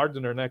Sauce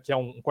Gardner, né, que é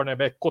um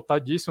cornerback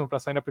cotadíssimo para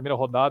sair na primeira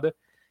rodada.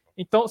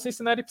 Então,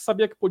 Cincinnati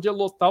sabia que podia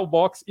lotar o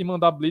box e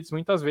mandar blitz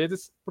muitas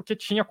vezes, porque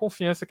tinha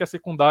confiança que a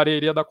secundária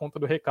iria dar conta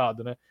do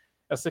recado, né?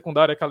 A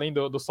secundária que, além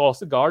do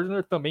Sauce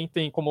Gardner, também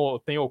tem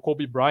o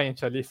Kobe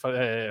Bryant ali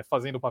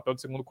fazendo o papel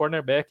de segundo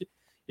cornerback,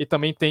 e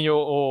também tem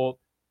o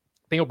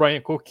Brian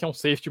Cook, que é um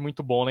safety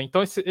muito bom, né?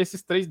 Então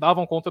esses 3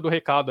 davam conta do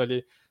recado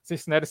ali.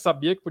 Cincinnati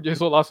sabia que podia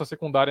isolar sua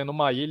secundária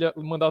numa ilha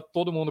e mandar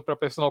todo mundo para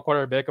pressionar o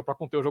quarterback para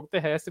conter o jogo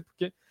terrestre,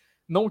 porque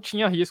não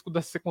tinha risco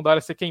da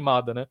secundária ser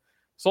queimada, né?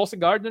 Sauce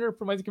Gardner,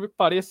 por mais incrível que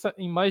pareça,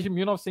 em mais de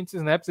 1.900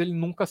 snaps, ele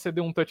nunca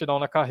cedeu um touchdown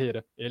na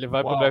carreira. Ele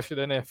vai para o draft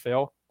da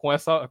NFL com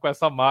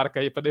essa marca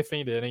aí para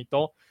defender, né?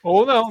 Então,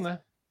 ou não, né?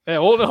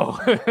 Ou não.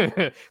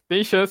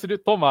 Tem chance de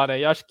tomar, né?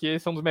 E acho que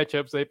esse é um dos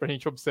matchups aí pra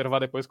gente observar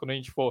depois quando a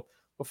gente for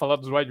falar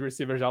dos wide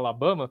receivers de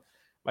Alabama.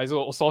 Mas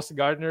o Sauce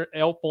Gardner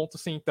é o ponto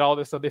central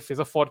dessa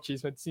defesa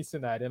fortíssima de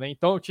Cincinnati, né?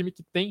 Então é um time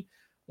que tem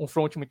um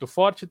front muito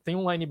forte, tem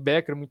um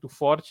linebacker muito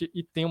forte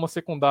e tem uma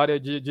secundária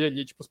de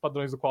elite para os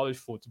padrões do college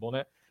football,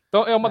 né?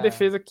 Então é uma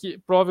defesa que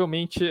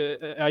provavelmente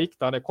é aí que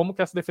tá, né? Como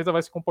que essa defesa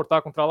vai se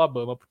comportar contra a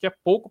Alabama? Porque é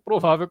pouco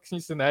provável que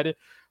Cincinnati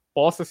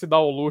possa se dar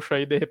o luxo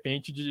aí, de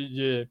repente,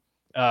 de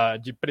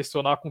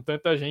pressionar com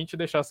tanta gente e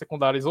deixar a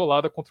secundária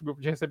isolada contra o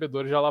grupo de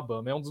recebedores de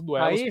Alabama. É um dos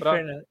duelos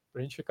para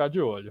a gente ficar de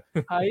olho.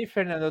 Aí,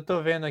 Fernando, eu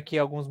tô vendo aqui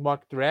alguns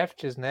mock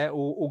drafts, né?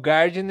 O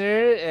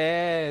Gardner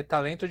é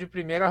talento de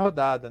primeira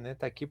rodada, né?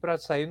 Tá aqui para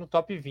sair no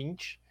top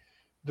 20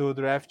 do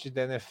draft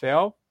da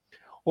NFL.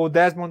 O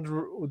Desmond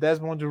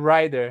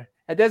Ridder.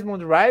 É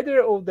Desmond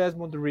Ridder ou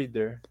Desmond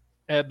Ridder?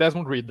 É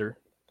Desmond Ridder.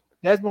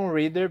 Desmond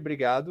Ridder,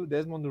 obrigado.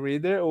 Desmond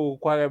Ridder, o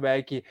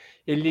quarterback,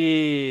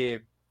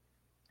 ele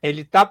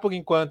tá por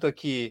enquanto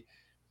aqui,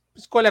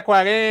 escolha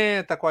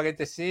 40,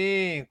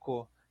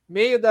 45,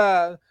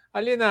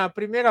 ali na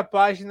primeira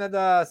página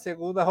da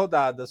segunda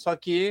rodada. Só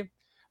que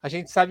a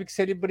gente sabe que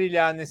se ele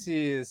brilhar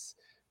nesses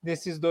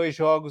 2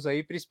 jogos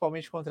aí,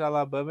 principalmente contra a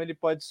Alabama, ele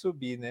pode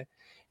subir, né?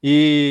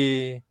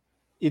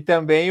 E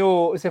também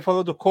você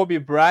falou do Kobe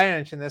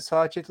Bryant, né?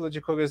 Só a título de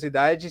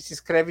curiosidade, se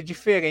escreve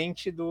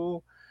diferente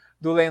do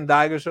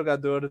lendário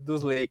jogador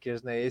dos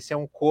Lakers, né? Esse é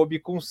um Kobe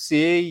com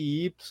C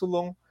e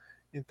Y,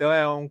 então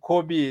é um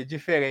Kobe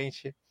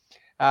diferente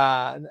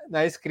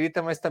na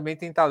escrita, mas também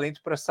tem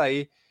talento para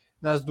sair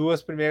nas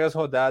 2 primeiras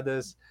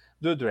rodadas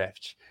do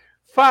draft.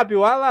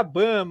 Fábio,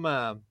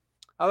 Alabama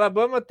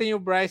tem o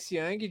Bryce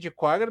Young de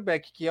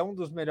quarterback, que é um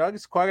dos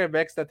melhores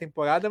quarterbacks da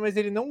temporada, mas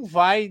ele não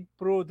vai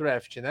para o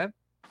draft, né?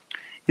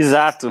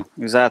 Exato.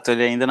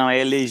 Ele ainda não é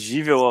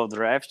elegível ao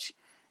draft,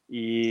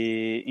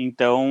 e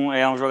então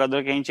é um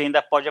jogador que a gente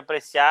ainda pode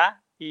apreciar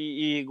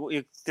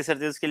e ter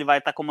certeza que ele vai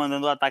estar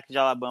comandando o ataque de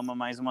Alabama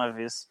mais uma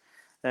vez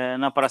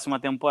na próxima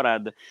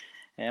temporada.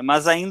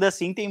 Mas ainda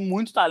assim tem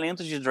muito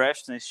talento de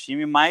draft nesse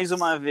time. Mais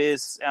uma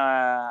vez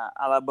a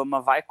Alabama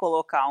vai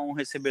colocar um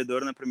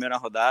recebedor na primeira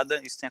rodada.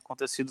 Isso tem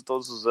acontecido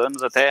todos os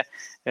anos, até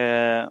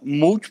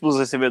múltiplos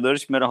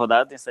recebedores de primeira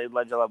rodada têm saído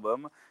lá de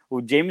Alabama. O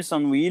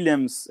Jameson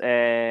Williams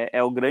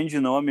é o grande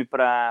nome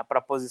para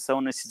a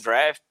posição nesse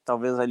draft,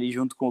 talvez ali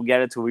junto com o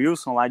Garrett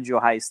Wilson lá de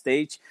Ohio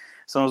State.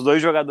 São os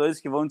 2 jogadores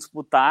que vão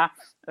disputar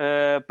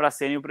para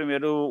serem o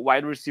primeiro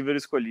wide receiver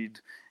escolhido.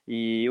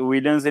 E o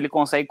Williams, ele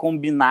consegue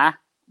combinar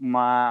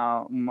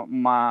uma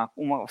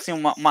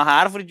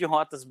árvore de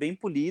rotas bem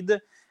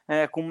polida,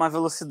 com uma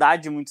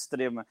velocidade muito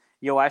extrema.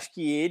 e eu acho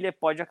que ele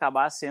pode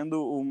acabar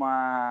sendo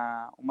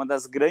uma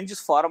das grandes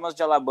formas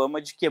de Alabama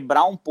de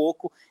quebrar um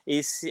pouco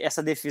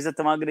essa defesa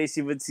tão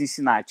agressiva de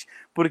Cincinnati.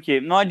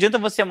 Porque não adianta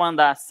você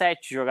mandar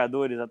 7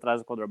 jogadores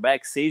atrás do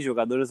quarterback, 6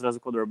 jogadores atrás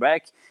do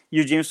quarterback, e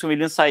o Jameson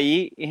Williams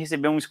sair e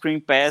receber um screen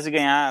pass e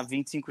ganhar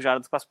 25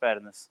 jardas com as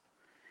pernas.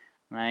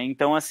 Né?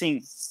 Então, assim,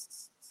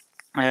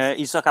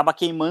 isso acaba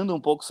queimando um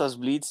pouco suas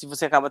blitz e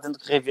você acaba tendo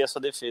que rever a sua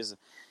defesa.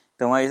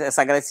 Então,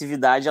 essa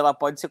agressividade ela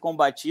pode ser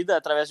combatida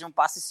através de um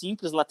passe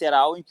simples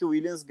lateral em que o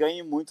Williams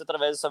ganhe muito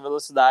através dessa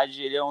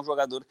velocidade. Ele é um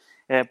jogador,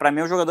 para mim,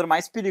 é o jogador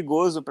mais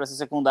perigoso para essa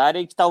secundária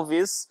e que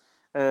talvez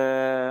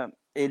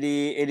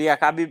ele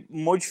acabe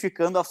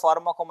modificando a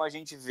forma como a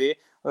gente vê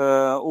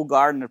o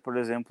Gardner, por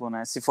exemplo.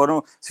 Né? Se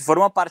for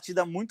uma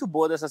partida muito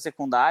boa dessa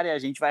secundária, a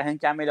gente vai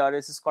ranquear melhor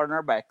esses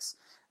cornerbacks.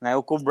 Né,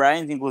 o Cole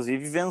Bryant,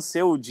 inclusive,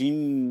 venceu o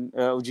Jim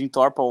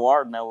Thorpe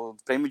Award, né, o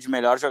prêmio de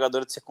melhor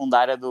jogador de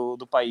secundária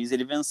do país,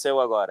 ele venceu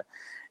agora.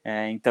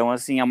 Então,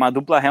 assim, é uma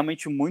dupla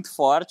realmente muito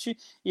forte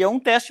e é um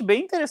teste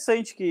bem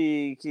interessante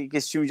que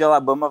esse time de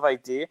Alabama vai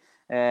ter,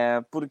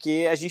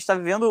 porque a gente está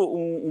vivendo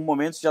um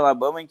momento de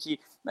Alabama em que,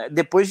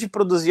 depois de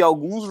produzir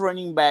alguns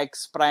running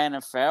backs para a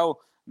NFL,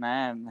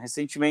 né,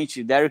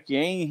 recentemente, Derrick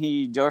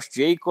Henry, Josh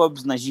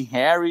Jacobs, Najee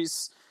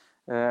Harris...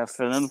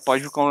 Fernando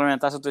pode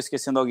complementar se eu estou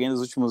esquecendo alguém dos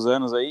últimos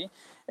anos aí.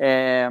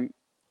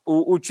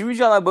 O time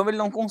de Alabama ele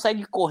não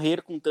consegue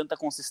correr com tanta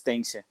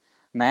consistência,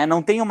 né?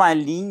 Não tem uma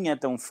linha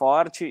tão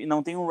forte,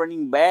 não tem um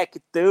running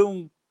back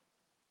tão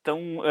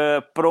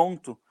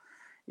pronto.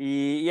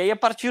 E aí, a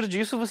partir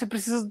disso, você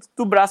precisa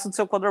do braço do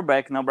seu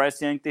quarterback, né? O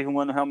Bryce Young teve um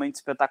ano realmente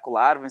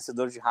espetacular,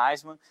 vencedor de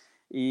Heisman,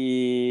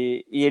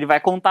 e ele vai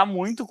contar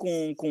muito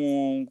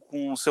com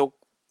o seu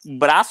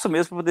braço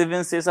mesmo para poder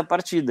vencer essa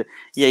partida.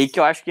 E aí que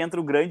eu acho que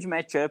entra o grande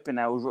matchup,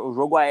 né? O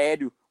jogo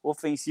aéreo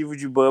ofensivo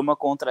de Bama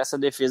contra essa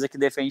defesa que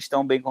defende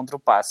tão bem contra o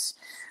passe.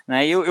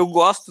 Né? Eu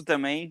gosto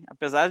também,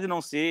 apesar de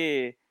não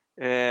ser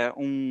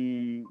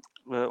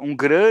um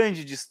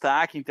grande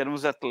destaque em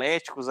termos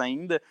atléticos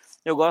ainda,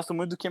 eu gosto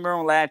muito do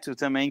Cameron Lattio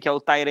também, que é o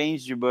tight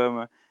end de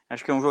Bama.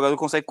 Acho que é um jogador que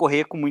consegue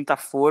correr com muita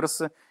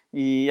força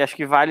e acho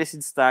que vale esse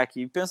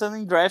destaque. E pensando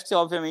em draft,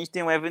 obviamente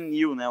tem o Evan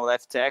Neal, né, o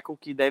left tackle,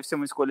 que deve ser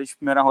uma escolha de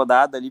primeira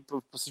rodada, ali,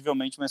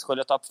 possivelmente uma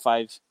escolha top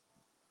 5.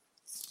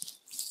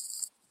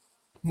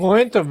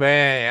 Muito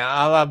bem,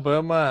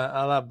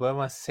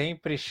 Alabama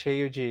sempre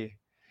cheio de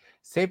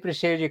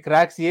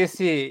craques, e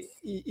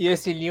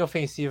esse linha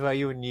ofensiva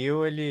aí, o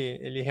Neal,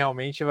 ele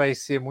realmente vai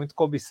ser muito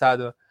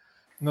cobiçado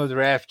no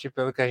draft,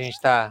 pelo que a gente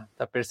tá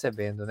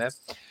percebendo, né?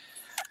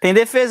 Tem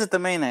defesa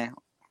também, né?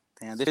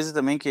 Tem a defesa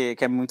também que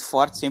é muito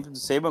forte, sempre do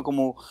Saban,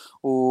 como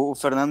o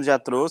Fernando já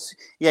trouxe.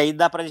 E aí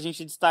dá pra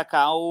gente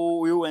destacar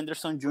o Will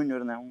Anderson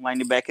Jr., né? Um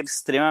linebacker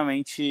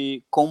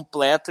extremamente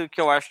completo que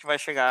eu acho que vai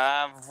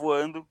chegar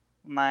voando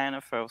na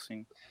NFL,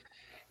 sim.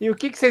 E o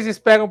que vocês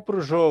esperam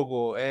pro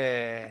jogo?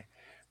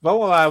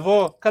 Vamos lá,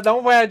 cada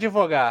um vai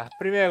advogar.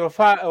 Primeiro,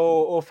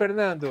 o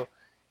Fernando,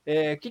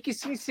 o que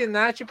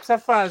Cincinnati precisa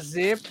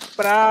fazer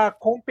para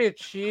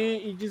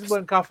competir e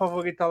desbancar o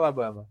favorito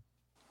Alabama?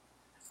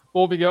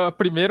 Bom, Miguel,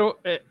 primeiro,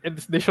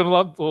 deixando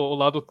o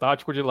lado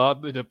tático de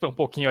lado, um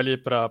pouquinho ali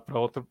para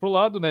pro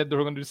lado, né,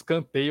 jogando de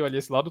escanteio ali,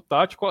 esse lado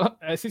tático,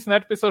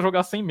 Cincinnati precisa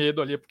jogar sem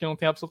medo ali, porque não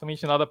tem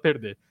absolutamente nada a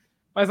perder.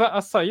 Mas a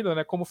saída,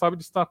 né, como o Fábio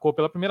destacou,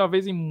 pela primeira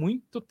vez em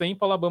muito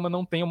tempo, a Alabama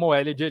não tem uma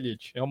OL de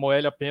elite. É uma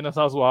OL apenas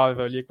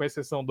razoável ali, com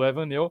exceção do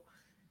Evan Neal.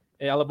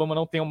 A Alabama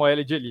não tem uma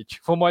OL de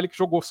elite. Foi uma OL que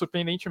jogou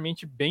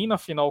surpreendentemente bem na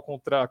final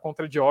contra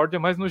a Georgia,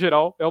 mas no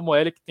geral é uma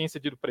OL que tem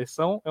cedido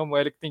pressão, é uma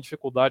OL que tem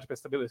dificuldade para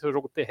estabelecer o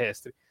jogo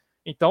terrestre.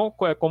 Então,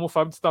 como o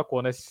Fábio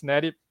destacou, né,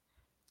 Cincinnati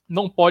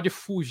não pode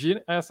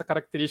fugir a essa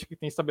característica que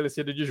tem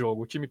estabelecido de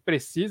jogo. O time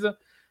precisa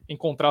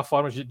encontrar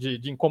formas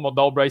de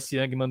incomodar o Bryce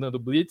Young mandando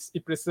blitz e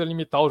precisa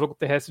limitar o jogo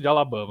terrestre de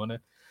Alabama, né?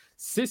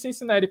 Se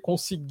Cincinnati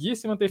conseguir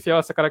se manter fiel a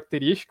essa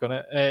característica,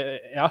 né,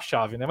 é a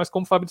chave, né? Mas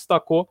como o Fábio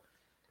destacou,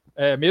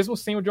 mesmo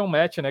sem o John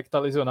Matt, né, que está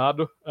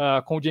lesionado,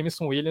 com o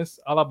Jameson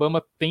Williams,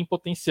 Alabama tem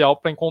potencial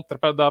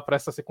para dar para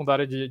essa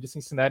secundária de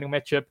Cincinnati um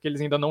matchup que eles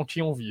ainda não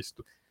tinham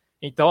visto.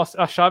 Então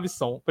as chaves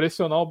são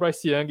pressionar o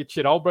Bryce Young,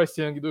 tirar o Bryce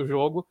Young do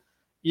jogo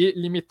e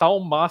limitar ao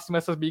máximo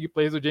essas big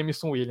plays do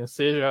Jameson Williams,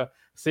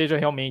 seja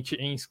realmente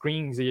em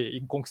screens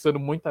e conquistando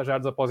muitas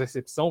jardas após a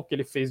recepção, que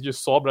ele fez de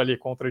sobra ali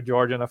contra a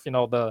Georgia na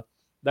final da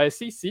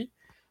SEC,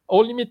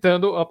 ou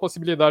limitando a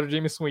possibilidade do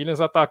Jameson Williams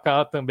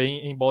atacar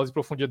também em bolas de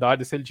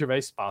profundidade se ele tiver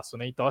espaço,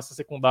 né? Então essa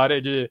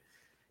secundária de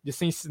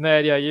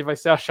Cincinnati aí vai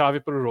ser a chave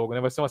para o jogo,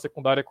 né? Vai ser uma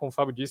secundária, como o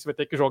Fábio disse, vai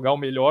ter que jogar o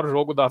melhor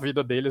jogo da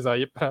vida deles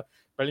aí para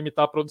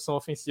limitar a produção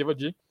ofensiva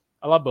de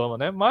Alabama,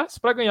 né? Mas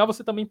para ganhar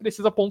você também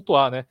precisa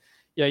pontuar, né?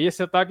 E aí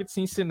esse ataque de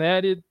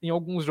Cincinnati em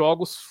alguns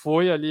jogos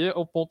foi ali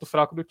o ponto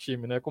fraco do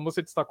time, né? Como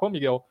você destacou,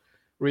 Miguel,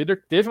 o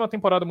Reader teve uma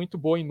temporada muito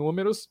boa em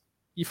números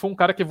e foi um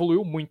cara que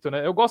evoluiu muito,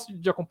 né? Eu gosto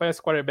de acompanhar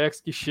esses quarterbacks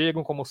que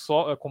chegam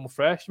como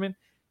freshman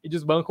e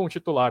desbancam o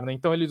titular, né?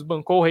 Então ele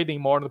desbancou o Hayden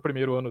Moore no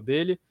primeiro ano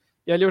dele,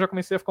 e ali eu já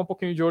comecei a ficar um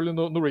pouquinho de olho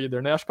no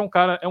Reader, né? Acho que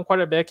é um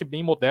quarterback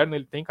bem moderno,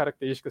 ele tem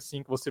características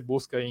assim que você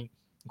busca em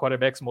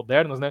quarterbacks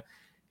modernos, né?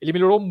 Ele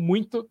melhorou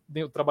muito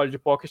o trabalho de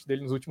pocket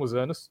dele nos últimos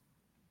anos.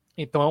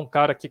 Então é um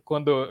cara que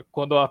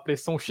quando a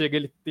pressão chega,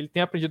 ele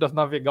tem aprendido a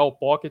navegar o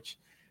pocket.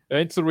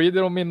 Antes o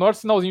Reader, o menor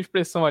sinalzinho de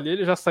pressão ali,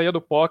 ele já saía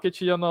do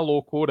pocket e ia na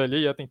loucura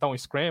ali, ia tentar um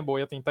scramble,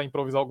 ia tentar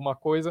improvisar alguma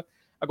coisa.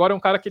 Agora é um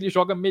cara que ele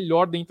joga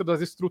melhor dentro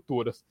das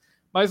estruturas.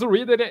 Mas o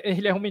Reader,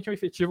 ele é realmente um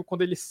efetivo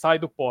quando ele sai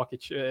do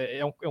pocket.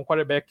 É um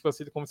quarterback que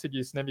você, como você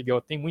disse, né,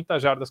 Miguel, tem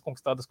muitas jardas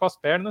conquistadas com as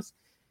pernas.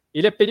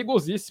 Ele é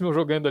perigosíssimo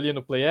jogando ali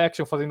no play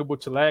action, fazendo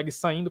bootleg,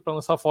 saindo para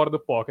lançar fora do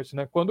pocket,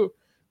 né? Quando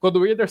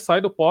o Reader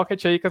sai do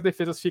pocket, é aí que as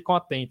defesas ficam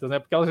atentas, né?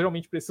 Porque elas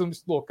geralmente precisam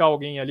deslocar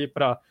alguém ali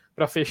para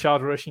fechar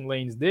as rushing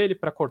lanes dele,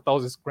 para cortar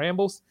os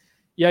scrambles,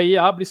 e aí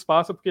abre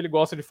espaço porque ele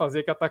gosta de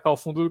fazer, que é atacar o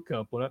fundo do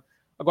campo, né?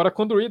 Agora,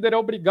 quando o Reader é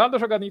obrigado a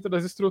jogar dentro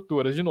das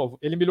estruturas, de novo,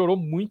 ele melhorou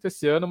muito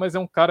esse ano, mas é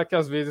um cara que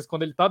às vezes,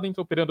 quando ele tá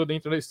operando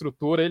dentro da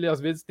estrutura, ele às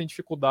vezes tem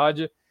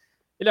dificuldade,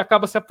 ele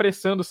acaba se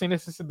apressando sem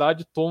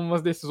necessidade, toma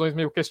umas decisões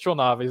meio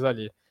questionáveis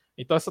ali.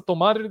 Então essa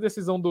tomada de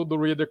decisão do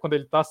Reader quando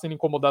ele está sendo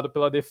incomodado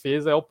pela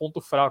defesa é o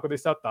ponto fraco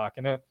desse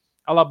ataque, né?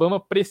 Alabama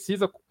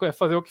precisa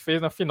fazer o que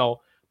fez na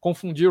final,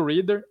 confundir o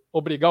Reader,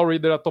 obrigar o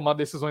Reader a tomar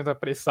decisões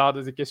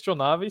apressadas e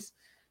questionáveis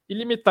e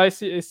limitar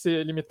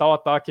limitar o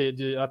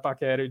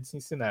ataque aéreo de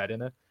Cincinnati,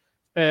 né?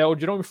 O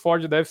Jerome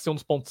Ford deve ser um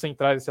dos pontos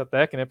centrais desse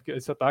ataque, né?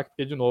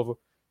 Porque de novo,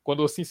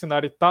 quando o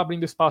Cincinnati está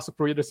abrindo espaço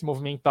para o Reader se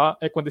movimentar,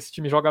 é quando esse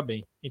time joga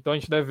bem. Então a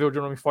gente deve ver o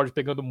Jerome Ford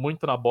pegando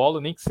muito na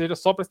bola, nem que seja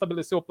só para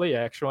estabelecer o play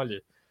action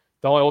ali.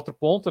 Então é outro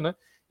ponto, né?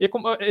 E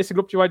esse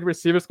grupo de wide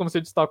receivers, como você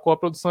destacou, a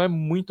produção é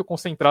muito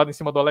concentrada em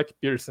cima do Alec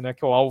Pierce, né?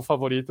 Que é o alvo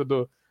favorito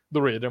do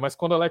Raider. Mas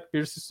quando o Alec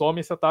Pierce some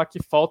esse ataque,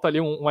 falta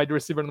ali um wide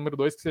receiver número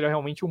 2 que seria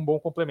realmente um bom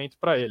complemento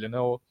para ele, né?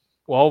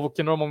 O alvo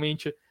que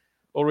normalmente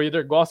o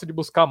Raider gosta de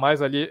buscar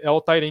mais ali é o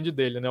tight end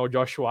dele, né? O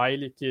Josh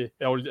Whyle, que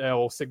é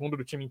o segundo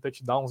do time em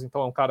touchdowns,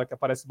 então é um cara que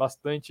aparece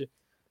bastante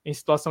em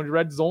situação de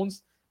red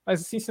zones. Mas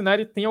o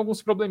Cincinnati tem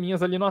alguns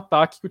probleminhas ali no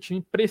ataque que o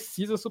time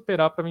precisa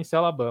superar para vencer a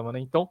Alabama, né?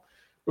 Então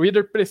o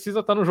Reader precisa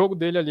estar no jogo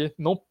dele ali,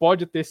 não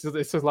pode ter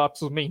esses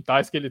lapsos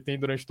mentais que ele tem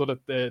durante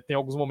tem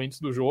alguns momentos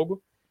do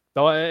jogo.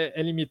 Então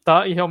é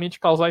limitar e realmente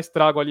causar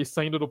estrago ali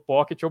saindo do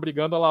pocket,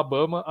 obrigando a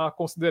Alabama a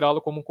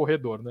considerá-lo como um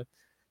corredor, né?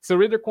 Se o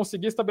Reader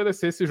conseguir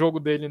estabelecer esse jogo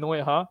dele e não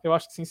errar, eu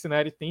acho que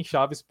Cincinnati tem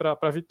chaves para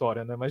a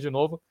vitória, né? Mas de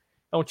novo,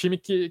 é um time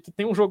que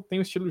tem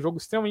um estilo de jogo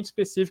extremamente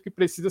específico e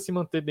precisa se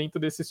manter dentro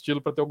desse estilo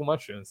para ter alguma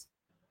chance.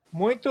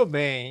 Muito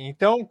bem,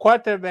 então um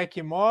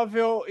quarterback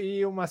móvel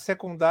e uma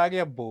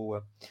secundária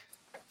boa.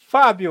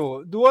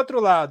 Fábio, do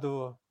outro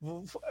lado,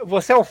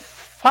 você é o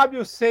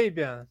Fábio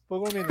Sabian, por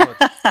um minuto.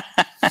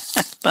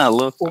 Tá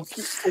louco.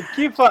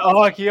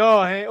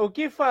 O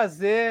que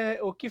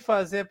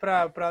fazer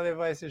para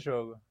levar esse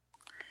jogo?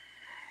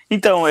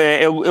 Então,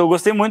 eu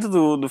gostei muito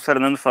do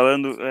Fernando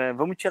falando,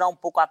 vamos tirar um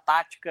pouco a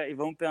tática e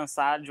vamos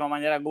pensar de uma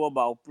maneira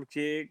global,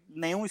 porque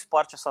nenhum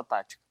esporte é só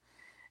tática.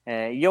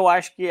 E eu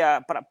acho que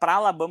para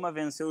Alabama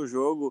vencer o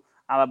jogo,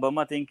 a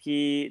Alabama tem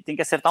que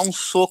acertar um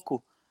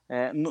soco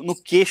no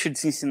queixo de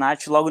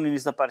Cincinnati logo no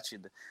início da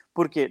partida.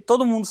 Porque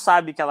todo mundo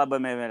sabe que a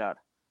Alabama é melhor.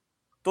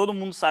 Todo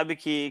mundo sabe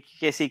que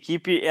essa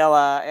equipe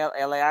ela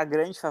é a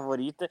grande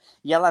favorita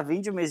e ela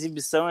vem de uma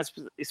exibição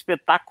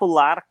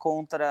espetacular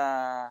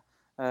contra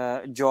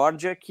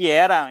Georgia, que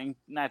era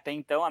até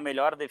então a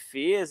melhor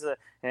defesa,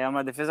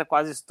 uma defesa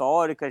quase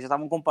histórica. Já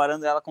estavam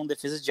comparando ela com a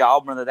defesa de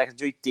Auburn da década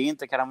de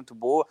 80, que era muito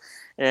boa.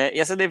 E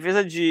essa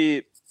defesa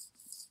de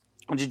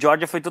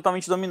Georgia foi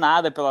totalmente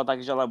dominada pelo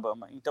ataque de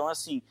Alabama. Então,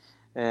 assim,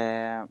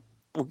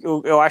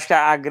 eu acho que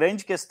a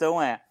grande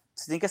questão é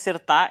você tem que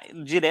acertar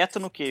direto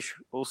no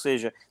queixo, ou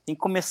seja, tem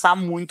que começar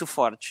muito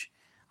forte.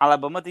 A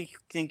Alabama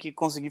tem que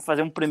conseguir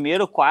fazer um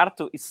primeiro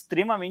quarto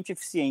extremamente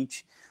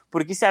eficiente,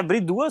 porque se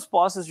abrir 2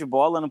 posses de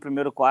bola no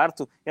primeiro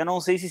quarto, eu não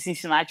sei se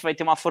Cincinnati vai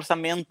ter uma força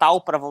mental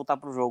para voltar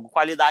para o jogo.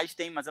 Qualidade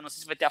tem, mas eu não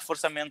sei se vai ter a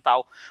força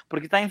mental,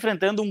 porque está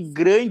enfrentando um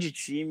grande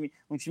time,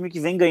 um time que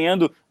vem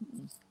ganhando.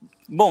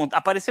 Bom,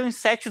 apareceu em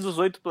 7 dos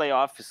 8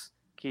 playoffs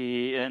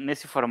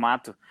nesse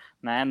formato,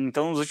 né?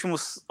 Então, nos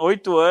últimos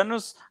 8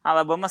 anos, a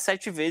Alabama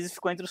 7 vezes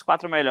ficou entre os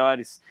 4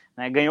 melhores,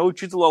 né? Ganhou o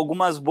título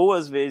algumas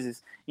boas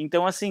vezes.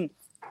 Então, assim,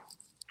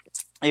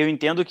 eu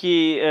entendo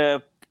que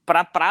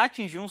para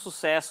atingir um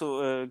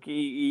sucesso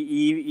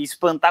e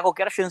espantar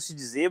qualquer chance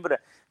de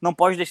zebra, não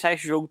pode deixar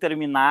esse jogo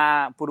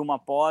terminar por uma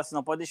posse,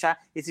 não pode deixar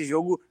esse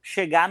jogo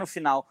chegar no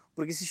final,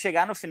 porque se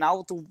chegar no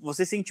final,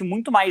 você sente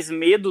muito mais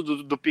medo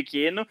do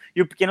pequeno,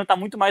 e o pequeno está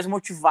muito mais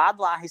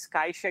motivado a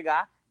arriscar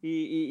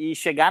e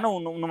chegar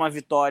numa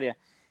vitória.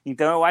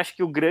 Então eu acho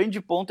que o grande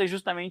ponto é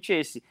justamente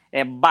esse,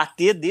 é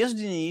bater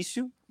desde o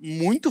início,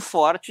 muito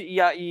forte,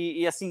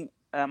 e assim,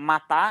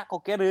 matar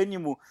qualquer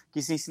ânimo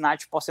que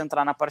Cincinnati possa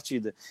entrar na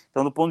partida.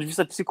 Então, do ponto de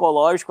vista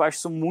psicológico, eu acho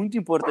isso muito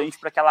importante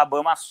para que a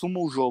Alabama assuma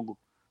o jogo,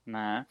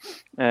 né?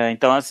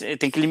 Então, assim,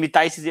 tem que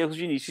limitar esses erros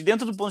de início. E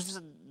dentro do ponto de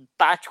vista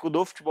tático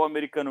do futebol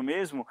americano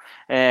mesmo,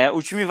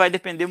 o time vai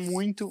depender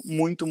muito,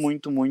 muito,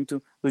 muito,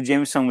 muito do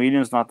Jameson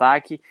Williams no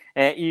ataque,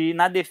 e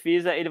na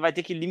defesa ele vai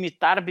ter que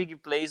limitar big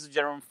plays do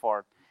Jerome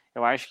Ford.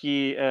 Eu acho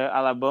que a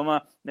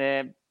Alabama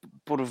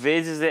por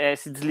vezes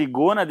se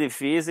desligou na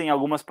defesa em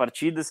algumas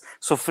partidas,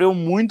 sofreu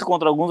muito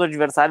contra alguns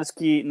adversários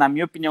que, na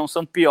minha opinião,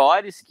 são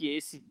piores que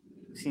esse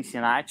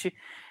Cincinnati.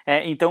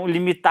 Então,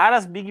 limitar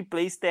as big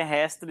plays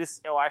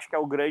terrestres, eu acho que é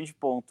o grande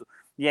ponto.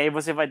 E aí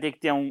você vai ter que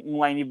ter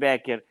um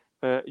linebacker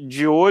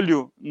de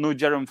olho no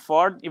Jerome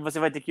Ford, e você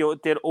vai ter que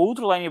ter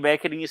outro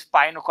linebacker em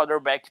spy no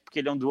quarterback, porque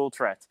ele é um dual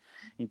threat.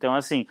 Então,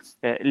 assim,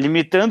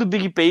 limitando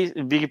big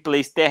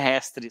plays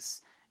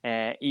terrestres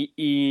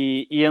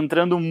e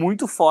entrando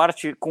muito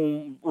forte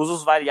com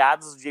usos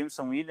variados do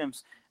Jameson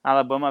Williams,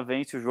 Alabama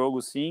vence o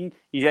jogo, sim,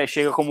 e já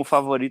chega como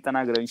favorita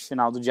na grande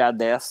final do dia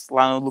 10,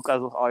 lá no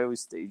Lucas Oil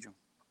Stadium.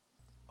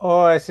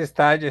 Esse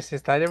estádio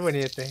é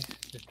bonito, hein?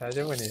 Esse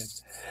estádio é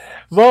bonito.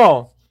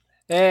 Bom,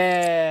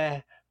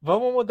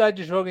 vamos mudar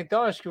de jogo,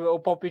 então. Acho que o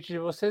palpite de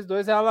vocês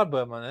dois é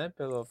Alabama, né?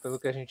 Pelo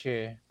que a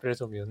gente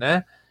presumiu,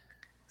 né?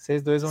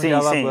 Vocês dois vão de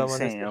Alabama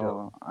nesse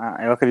jogo.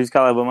 Eu acredito que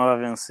a Alabama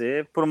vai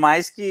vencer, por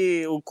mais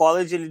que o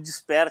college ele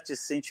desperte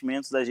esses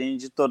sentimentos da gente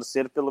de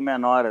torcer pelo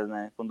menor,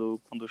 né?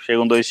 Quando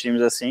chegam dois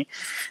times assim.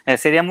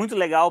 Seria muito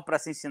legal para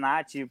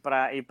Cincinnati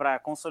e para a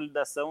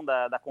consolidação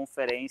da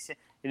conferência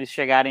eles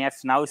chegarem à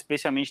final,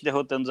 especialmente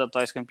derrotando os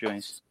atuais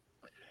campeões.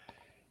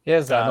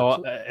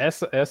 Exato.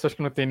 Essa acho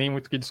que não tem nem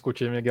muito o que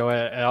discutir, Miguel.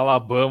 É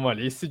Alabama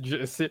ali.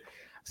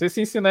 Se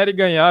Cincinnati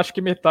ganhar, acho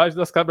que metade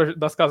das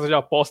casas de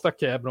aposta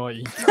quebram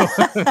aí. Então.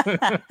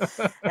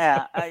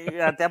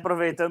 Até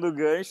aproveitando o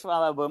gancho, a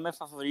Alabama é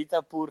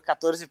favorita por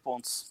 14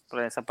 pontos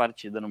para essa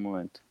partida no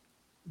momento.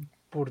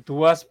 Por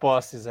 2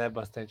 posses,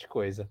 bastante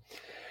coisa.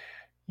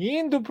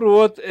 Indo para o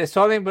outro,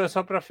 só lembrando,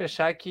 só para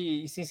fechar,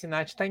 que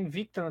Cincinnati está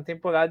invicta na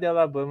temporada e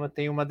Alabama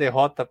tem uma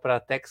derrota para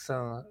Texas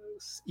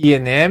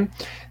A&M,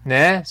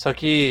 né? Só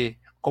que,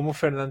 como o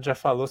Fernando já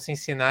falou,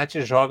 Cincinnati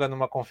joga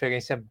numa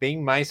conferência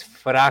bem mais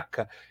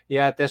fraca e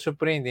é até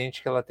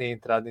surpreendente que ela tenha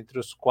entrado entre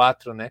os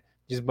 4, né?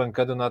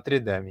 Desbancando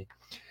Notre Dame.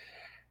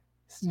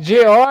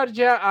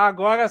 Geórgia,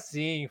 agora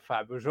sim,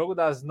 Fábio. O jogo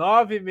das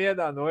 9h30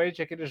 da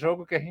noite, aquele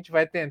jogo que a gente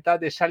vai tentar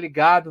deixar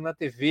ligado na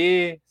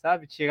TV,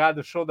 sabe? Tirar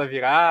do show da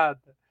virada,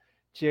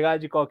 tirar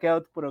de qualquer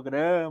outro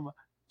programa.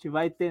 A gente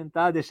vai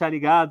tentar deixar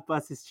ligado para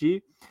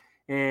assistir.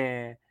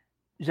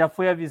 Já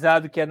foi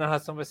avisado que a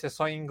narração vai ser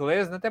só em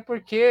inglês, né? Até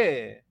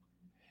porque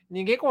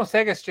ninguém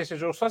consegue assistir esse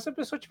jogo só se a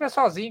pessoa estiver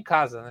sozinha em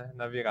casa, né?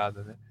 Na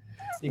virada, né?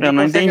 Eu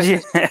não entendi.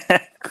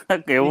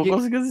 Eu vou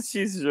conseguir assistir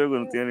esse jogo,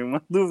 não tenho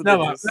nenhuma dúvida.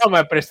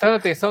 Mas prestando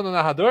atenção no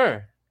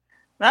narrador?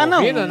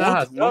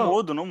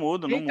 Não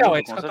mudo. Então,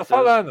 é isso que eu tô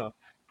falando.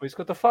 Por isso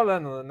que eu tô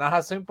falando.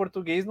 Narração em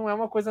português não é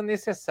uma coisa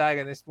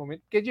necessária nesse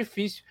momento, porque é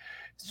difícil.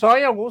 Só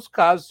em alguns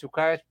casos, se o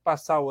cara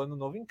passar o ano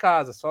novo em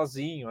casa,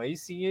 sozinho, aí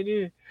sim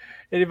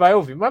ele vai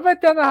ouvir. Mas vai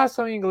ter a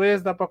narração em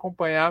inglês, dá para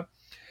acompanhar.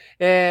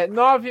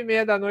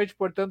 9h30 da noite,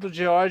 portanto,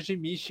 Geórgia e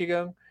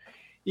Michigan.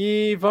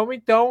 E vamos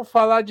então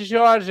falar de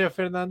Geórgia,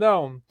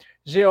 Fernandão.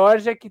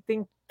 Geórgia que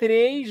tem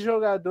 3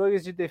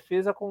 jogadores de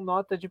defesa com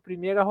nota de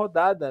primeira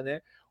rodada,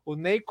 né? O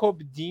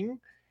Nakobe Dean,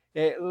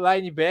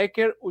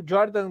 linebacker, o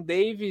Jordan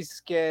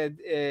Davis, que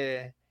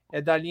é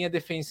da linha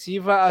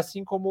defensiva,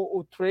 assim como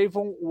o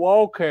Trayvon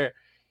Walker,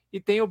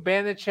 e tem o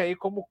Bennett aí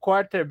como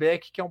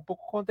quarterback, que é um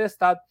pouco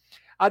contestado.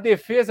 A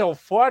defesa é o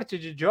forte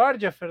de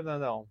Geórgia,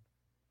 Fernandão?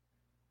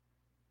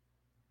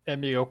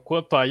 Miguel,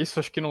 quanto a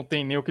isso, acho que não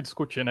tem nem o que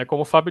discutir, né?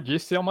 Como o Fábio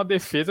disse, é uma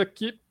defesa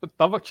que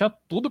tinha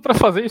tudo para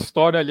fazer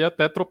história ali,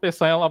 até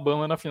tropeçar em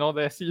Alabama na final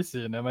da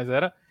SEC, né? Mas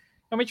era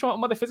realmente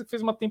uma defesa que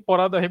fez uma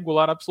temporada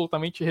regular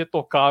absolutamente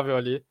irretocável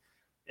ali.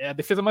 A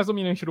defesa mais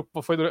dominante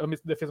foi a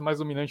defesa mais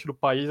dominante do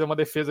país, é uma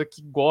defesa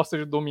que gosta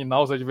de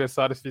dominar os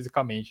adversários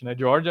fisicamente, né?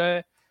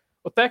 Georgia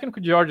o técnico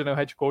de Georgia, né, o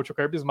head coach, o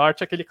Kirby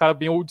Smart, é aquele cara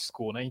bem old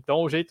school, né?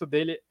 Então o jeito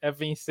dele é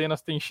vencer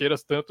nas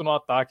trincheiras, tanto no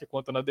ataque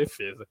quanto na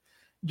defesa.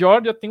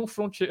 Georgia tem um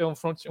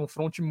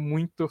front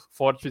muito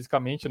forte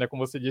fisicamente, né?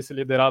 Como você disse,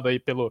 liderado aí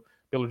pelo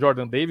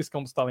Jordan Davis, que é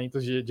um dos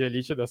talentos de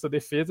elite dessa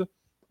defesa.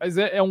 Mas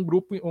é um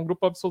grupo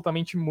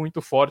absolutamente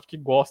muito forte que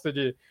gosta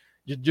de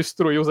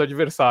destruir os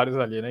adversários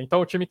ali, né?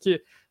 Então o time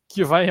que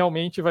vai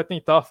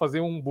tentar fazer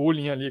um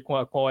bullying ali com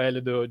a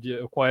L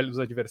dos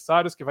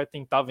adversários, que vai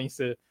tentar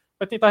vencer,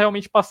 vai tentar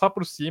realmente passar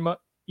por cima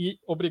e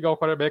obrigar o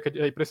quarterback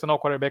a pressionar o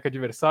quarterback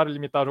adversário,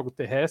 limitar o jogo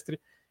terrestre.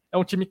 É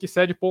um time que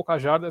cede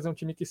poucas jardas, é um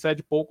time que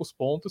cede poucos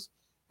pontos,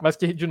 mas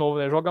que, de novo,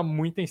 né, joga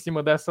muito em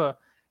cima dessa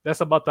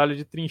batalha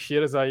de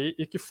trincheiras aí,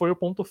 e que foi o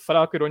ponto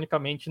fraco,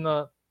 ironicamente,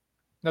 na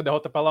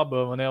derrota para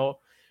Alabama, né? O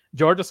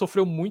Georgia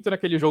sofreu muito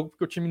naquele jogo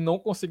porque o time não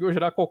conseguiu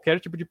gerar qualquer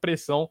tipo de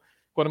pressão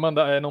quando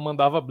não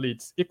mandava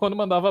blitz. E quando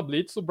mandava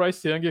blitz, o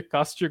Bryce Young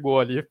castigou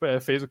ali,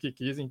 fez o que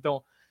quis.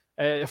 Então,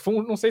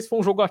 não sei se foi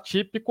um jogo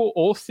atípico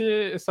ou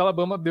se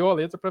Alabama deu a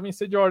letra para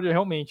vencer Georgia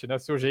realmente, né?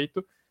 Seu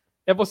jeito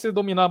é você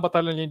dominar a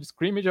batalha na linha de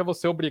scrimmage, é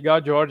você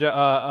obrigar a Georgia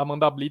a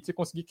mandar blitz e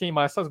conseguir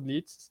queimar essas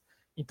blitzes.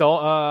 Então,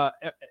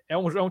 é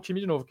um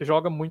time, de novo, que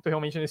joga muito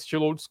realmente nesse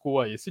estilo old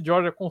school aí. Se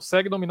Georgia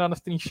consegue dominar nas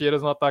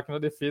trincheiras, no ataque e na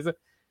defesa,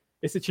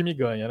 esse time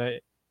ganha, né?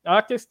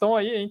 A questão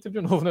aí entra,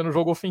 de novo, né, no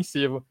jogo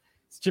ofensivo.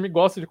 Esse time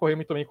gosta de correr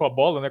muito bem com a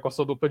bola, né, com a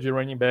sua dupla de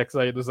running backs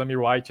aí do Zamir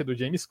White e do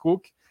James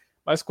Cook,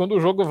 mas quando o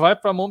jogo vai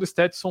para a mão do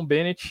Stetson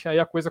Bennett, aí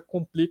a coisa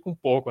complica um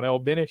pouco, né? O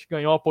Bennett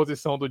ganhou a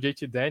posição do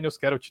JT Daniels,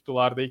 que era o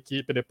titular da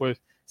equipe,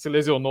 depois se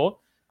lesionou.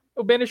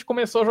 O Bennett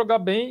começou a jogar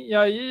bem, e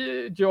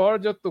aí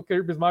Georgia, o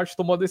Kirby Smart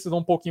tomou a decisão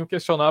um pouquinho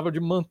questionável de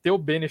manter o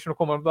Bennett no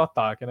comando do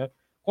ataque, né?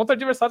 Contra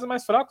adversários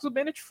mais fracos, o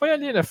Bennett foi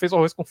ali, né? Fez o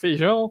arroz com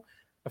feijão,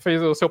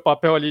 fez o seu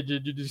papel ali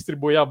de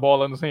distribuir a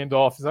bola nos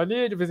handoffs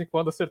ali, de vez em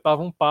quando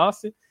acertava um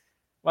passe,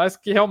 mas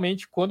que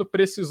realmente, quando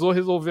precisou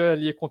resolver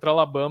ali contra a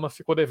Alabama,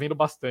 ficou devendo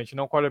bastante,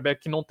 né? Um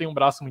quarterback que não tem um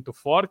braço muito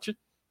forte,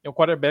 é um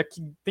quarterback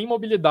que tem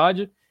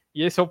mobilidade,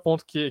 e esse é o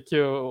ponto que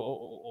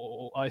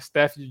a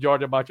staff de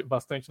Georgia bate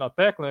bastante na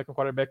tecla, né? Que é um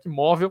quarterback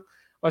móvel,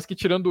 mas que,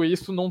 tirando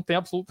isso, não tem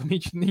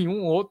absolutamente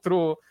nenhum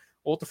outro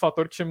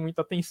fator que chame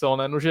muita atenção,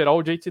 né? No geral,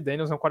 o JT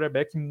Daniels é um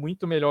quarterback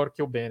muito melhor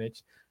que o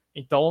Bennett.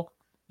 Então,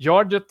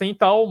 Georgia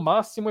tenta ao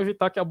máximo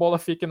evitar que a bola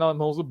fique nas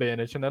mãos do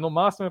Bennett, né? No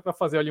máximo é para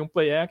fazer ali um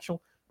play action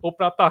ou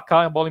para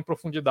atacar a bola em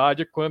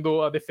profundidade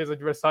quando a defesa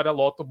adversária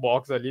lota o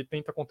box ali,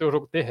 tenta conter o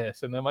jogo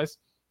terrestre, né? Mas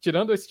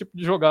tirando esse tipo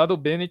de jogada, o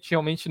Bennett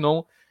realmente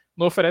não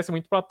oferece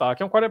muito para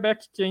ataque. É um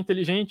quarterback que é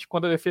inteligente,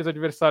 quando a defesa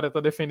adversária está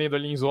defendendo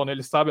ali em zona,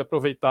 ele sabe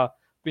aproveitar,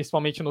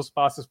 principalmente nos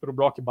passes para o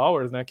Brock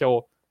Bowers, né? Que é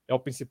o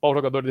principal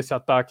jogador desse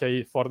ataque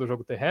aí fora do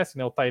jogo terrestre,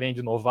 né? O tight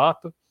end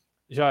novato,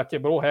 já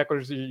quebrou o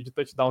recorde de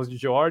touchdowns de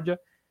Georgia.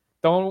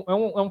 Então é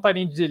um tight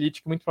end de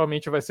elite que muito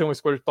provavelmente vai ser um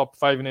score de top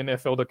 5 na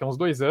NFL daqui a uns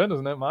 2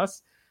 anos, né?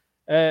 Mas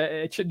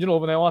de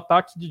novo, né, um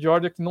ataque de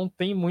Georgia que não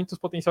tem muito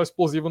potencial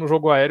explosivo no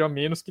jogo aéreo, a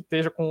menos que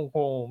esteja com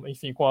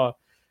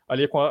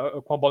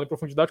a bola em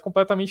profundidade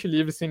completamente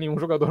livre, sem nenhum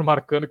jogador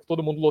marcando, com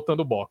todo mundo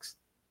lotando o box.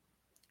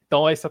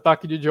 Então esse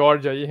ataque de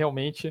Georgia aí,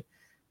 realmente,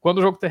 quando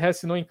o jogo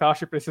terrestre não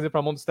encaixa e precisa ir para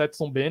a mão do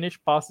Stetson Bennett,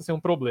 passa a ser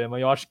um problema.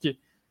 E eu acho que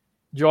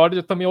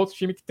Georgia também é outro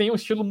time que tem um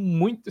estilo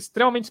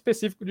extremamente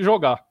específico de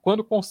jogar.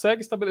 Quando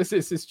consegue estabelecer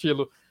esse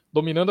estilo,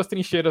 dominando as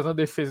trincheiras na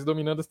defesa e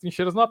dominando as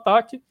trincheiras no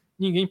ataque,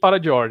 ninguém para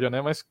a Georgia,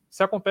 né? Mas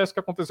se acontece o que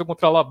aconteceu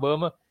contra a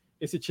Alabama,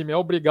 esse time é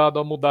obrigado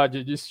a mudar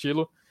de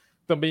estilo,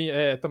 também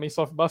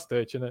sofre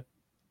bastante, né?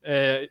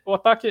 O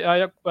ataque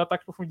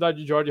de profundidade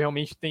de Georgia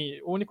realmente tem...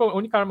 A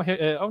única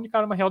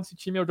arma real desse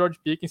time é o George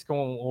Pickens, que é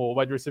o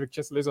wide receiver que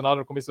tinha se lesionado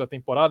no começo da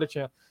temporada,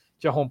 tinha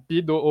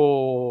rompido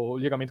o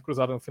ligamento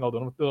cruzado no final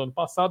do ano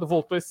passado,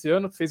 voltou esse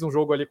ano, fez um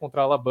jogo ali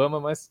contra a Alabama,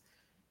 mas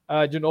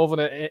de novo,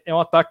 né, é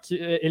um ataque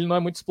que ele não é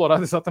muito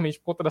explorado exatamente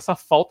por conta dessa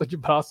falta de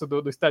braço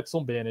do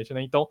Stetson Bennett,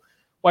 né? Então,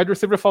 o wide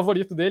receiver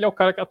favorito dele é o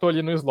cara que atua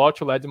ali no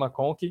slot, o Ladd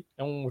McConkey,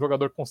 é um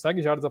jogador que consegue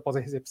jardas após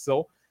a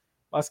recepção,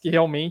 mas que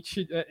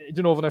realmente,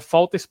 de novo, né,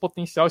 falta esse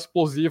potencial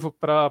explosivo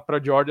para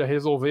a Georgia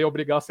resolver e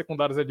obrigar as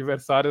secundárias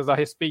adversárias a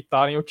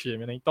respeitarem o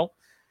time, né? Então,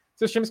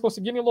 se os times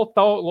conseguirem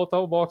lotar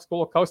o box,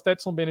 colocar o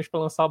Stetson Bennett para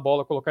lançar a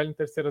bola, colocar ele em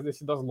terceiras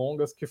descidas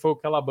longas, que foi o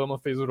que a Alabama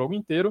fez o jogo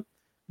inteiro,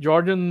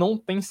 Georgia não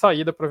tem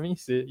saída para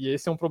vencer. E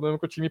esse é um problema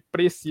que o time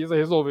precisa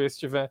resolver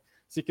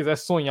se quiser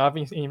sonhar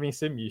em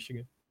vencer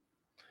Michigan.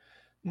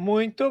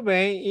 Muito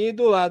bem. E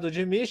do lado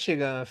de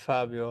Michigan,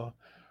 Fábio,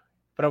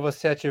 para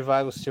você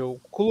ativar o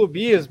seu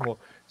clubismo,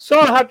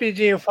 só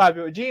rapidinho,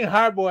 Fábio, Jim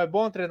Harbaugh é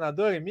bom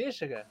treinador em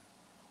Michigan?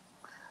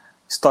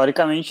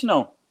 Historicamente,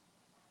 não.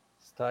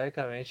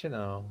 Historicamente,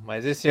 não.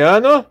 Mas esse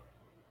ano?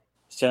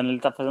 Esse ano ele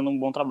está fazendo um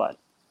bom trabalho.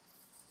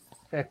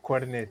 É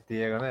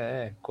corneteiro,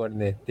 né? É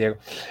corneteiro.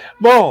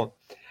 Bom,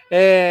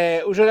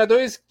 os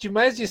jogadores de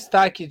mais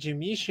destaque de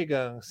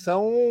Michigan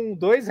são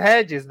 2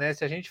 heads, né?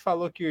 Se a gente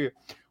falou que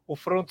o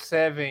front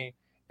seven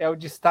é o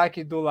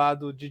destaque do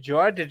lado de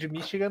Georgia, de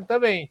Michigan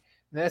também,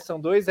 né? São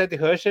 2 head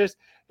rushers,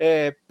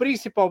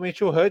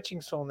 principalmente o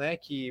Hutchinson, né?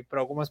 Que para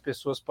algumas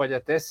pessoas pode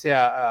até ser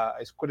a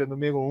escolha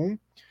número 1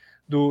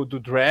 do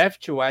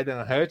draft, o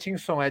Aidan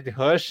Hutchinson, head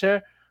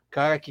rusher,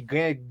 cara que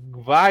ganha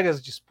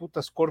várias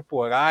disputas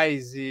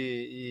corporais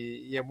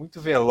e é muito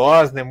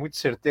veloz, né? Muito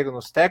certeiro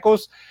nos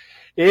tackles.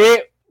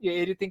 E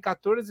ele tem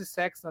 14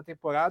 sacks na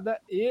temporada.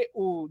 E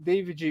o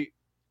David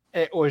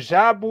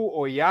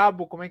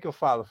Oyabo, como é que eu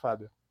falo,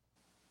 Fábio?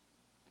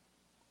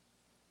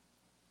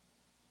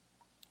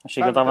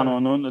 Achei Fábio, que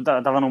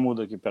eu tava no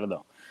mudo aqui,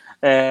 perdão.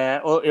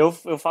 Eu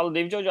falo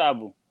David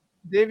Oyabo.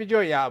 David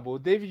Oyabo. O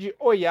David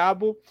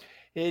Oyabo,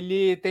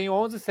 ele tem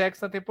 11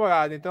 sacks na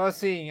temporada. Então,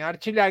 assim,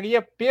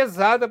 artilharia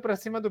pesada para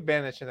cima do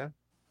Bennett, né?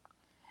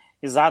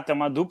 Exato, é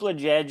uma dupla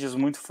de edges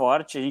muito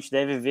forte. A gente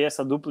deve ver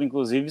essa dupla,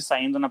 inclusive,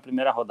 saindo na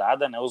primeira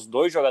rodada, né? Os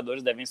 2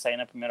 jogadores devem sair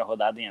na primeira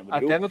rodada em abril.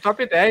 Até no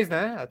top 10,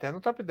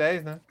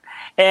 né?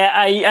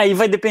 Aí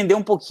vai depender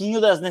um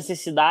pouquinho das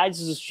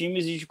necessidades dos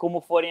times e de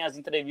como forem as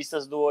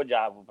entrevistas do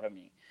Odiavo para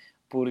mim.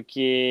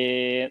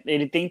 Porque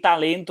ele tem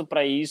talento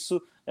para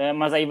isso,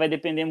 mas aí vai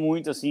depender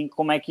muito, assim,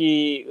 como é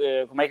que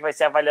vai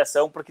ser a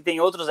avaliação, porque tem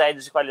outros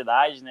edges de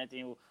qualidade, né?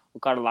 Tem o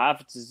Karl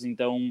Laftis,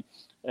 então...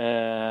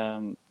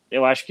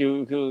 eu acho que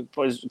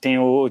tem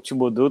o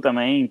Thibodeau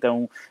também,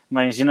 então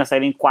imagina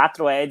saírem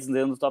 4 Eds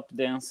dentro do top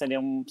 10,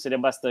 seria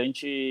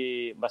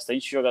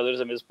bastante jogadores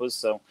da mesma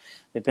posição.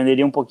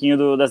 Dependeria um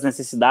pouquinho das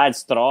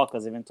necessidades,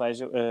 trocas, eventuais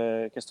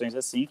questões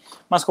assim,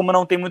 mas como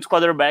não tem muitos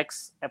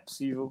quarterbacks, é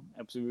possível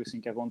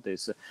sim que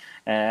aconteça.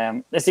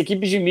 Essa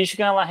equipe de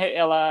Michigan,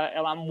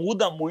 ela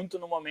muda muito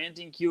no momento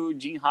em que o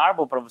Jim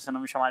Harbaugh, para você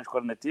não me chamar de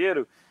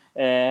corneteiro,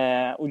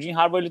 o Jim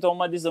Harbaugh ele toma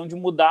uma decisão de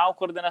mudar a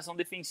coordenação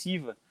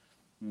defensiva,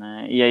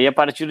 né? E aí a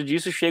partir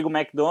disso chega o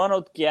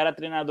McDonald, que era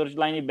treinador de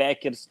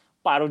linebackers,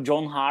 para o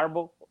John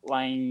Harbaugh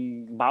lá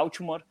em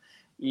Baltimore,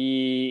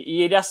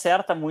 e ele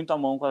acerta muito a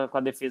mão com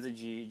a defesa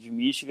de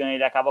Michigan.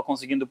 Ele acaba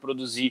conseguindo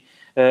produzir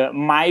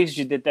mais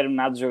de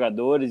determinados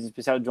jogadores, em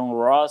especial o John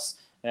Ross,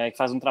 que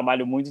faz um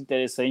trabalho muito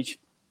interessante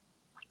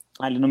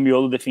ali no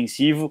miolo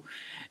defensivo,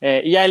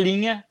 e a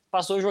linha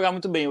passou a jogar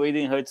muito bem. O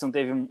Aiden Hudson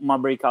teve uma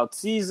breakout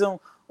season,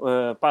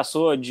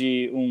 passou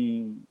de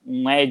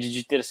um edge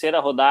de terceira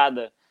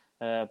rodada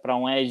para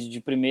um edge de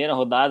primeira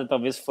rodada,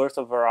 talvez first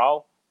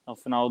overall, ao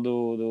final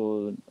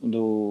do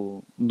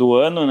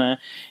ano, né?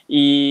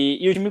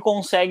 E o time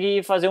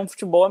consegue fazer um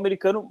futebol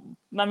americano,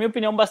 na minha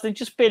opinião,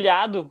 bastante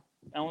espelhado.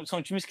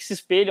 São times que se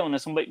espelham, né?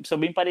 São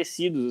bem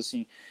parecidos,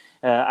 assim.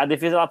 A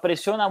defesa ela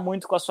pressiona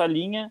muito com a sua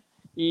linha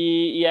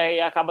e aí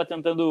acaba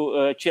tentando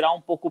tirar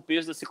um pouco o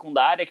peso da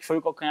secundária, que foi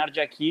o calcanhar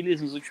de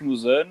Aquiles nos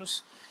últimos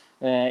anos.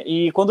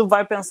 E quando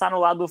vai pensar no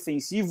lado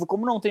ofensivo,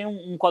 como não tem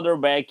um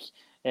quarterback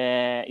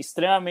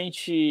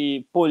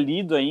extremamente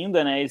polido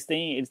ainda, né? Eles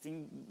têm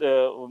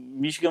o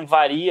Michigan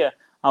varia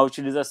a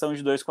utilização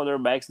de 2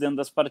 quarterbacks dentro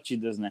das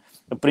partidas, né?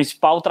 O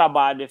principal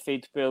trabalho é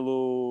feito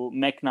pelo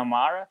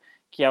McNamara,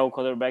 que é o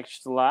quarterback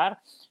titular,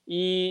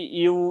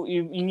 e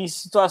em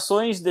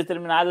situações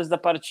determinadas da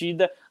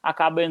partida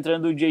acaba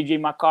entrando o J.J.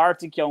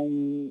 McCarthy, que é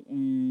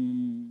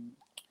um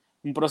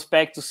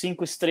prospecto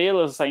 5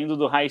 estrelas saindo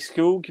do high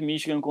school, que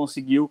Michigan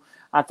conseguiu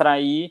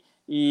atrair,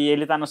 e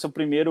ele está no seu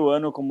primeiro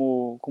ano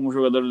como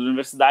jogador da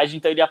universidade,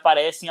 então ele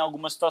aparece em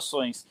algumas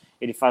situações.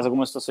 Ele faz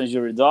algumas situações de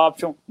read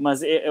option,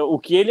 mas o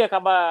que ele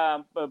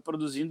acaba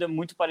produzindo é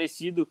muito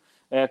parecido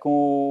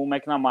com o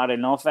McNamara.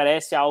 Ele não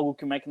oferece algo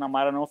que o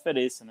McNamara não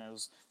oferece, né?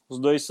 Os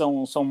dois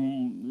são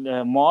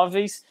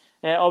móveis.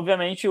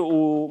 Obviamente,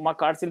 o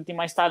McCarthy ele tem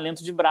mais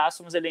talento de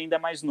braço, mas ele ainda é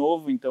mais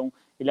novo, então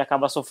ele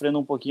acaba sofrendo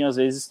um pouquinho, às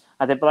vezes,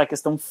 até pela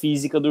questão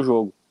física do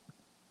jogo.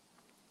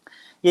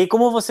 E aí,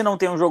 como você não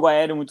tem um jogo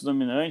aéreo muito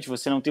dominante,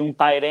 você não tem um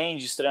tight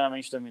end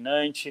extremamente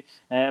dominante,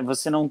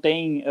 você não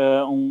tem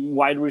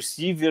um wide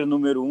receiver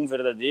número 1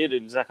 verdadeiro,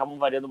 eles acabam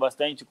variando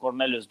bastante, o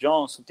Cornelius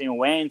Johnson, tem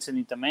o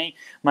Anthony também,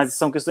 mas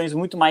são questões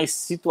muito mais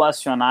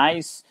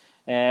situacionais.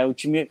 O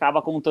time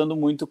acaba contando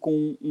muito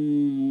com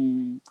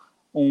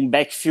um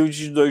backfield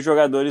de 2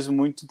 jogadores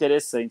muito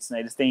interessantes, né?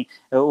 Eles têm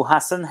o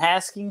Hassan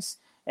Haskins,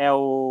 é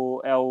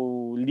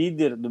o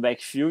líder do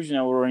backfield,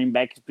 né? O running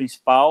back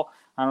principal,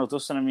 anotou,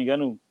 se não me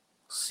engano,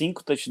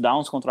 5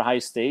 touchdowns contra a Ohio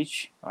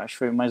State, eu acho que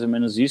foi mais ou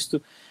menos isso,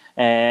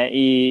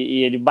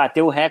 e ele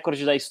bateu o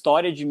recorde da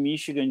história de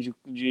Michigan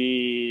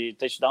de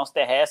touchdowns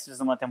terrestres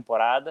numa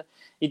temporada.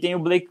 E tem o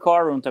Blake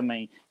Corum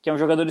também, que é um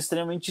jogador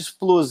extremamente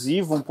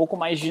explosivo, um pouco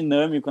mais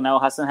dinâmico, né? O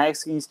Hassan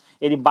Haskins,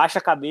 ele baixa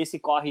a cabeça e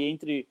corre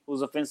entre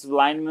os offensive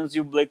linemen, e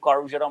o Blake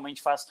Corum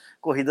geralmente faz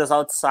corridas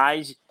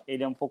outside.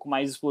 Ele é um pouco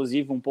mais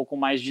explosivo, um pouco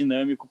mais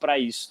dinâmico para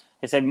isso.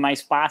 Recebe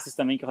mais passes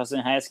também, que o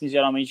Hassan Haskins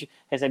geralmente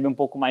recebe um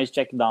pouco mais de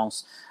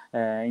checkdowns.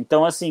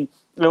 Então, assim,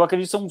 eu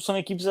acredito que são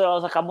equipes,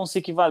 elas acabam se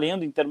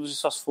equivalendo em termos de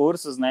suas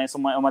forças, né?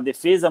 É uma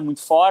defesa muito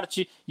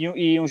forte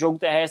e um jogo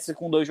terrestre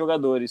com 2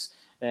 jogadores.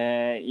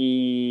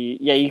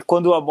 E aí,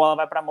 quando a bola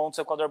vai para a mão do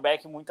seu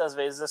quarterback, muitas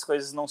vezes as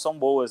coisas não são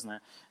boas, né?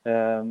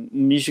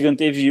 Michigan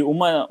teve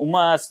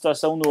uma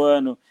situação no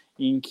ano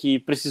em que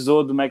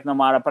precisou do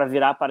McNamara para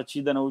virar a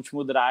partida no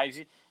último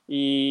drive,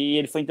 e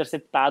ele foi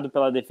interceptado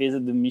pela defesa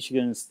do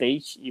Michigan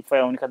State e foi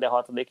a única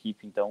derrota da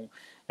equipe. Então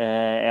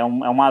é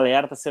um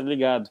alerta a ser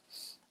ligado.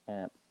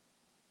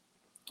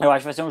 Eu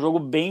acho que vai ser um jogo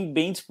bem,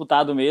 bem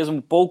disputado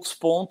mesmo, poucos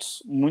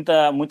pontos,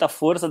 muita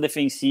força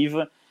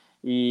defensiva,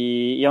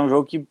 e é um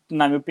jogo que,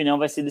 na minha opinião,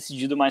 vai ser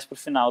decidido mais pro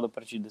final da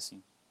partida,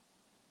 assim.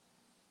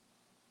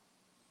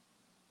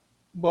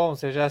 Bom,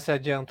 vocês já se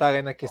adiantaram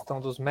aí na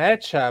questão dos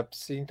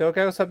matchups, então eu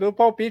quero saber o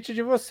palpite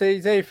de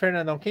vocês. E aí,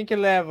 Fernandão, quem que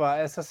leva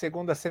essa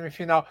segunda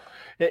semifinal?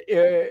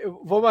 Eu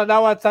vou mandar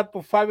o WhatsApp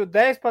pro Fábio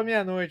 10 para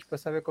meia-noite para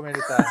saber como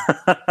ele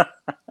tá.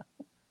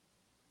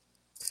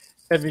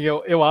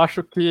 Miguel, eu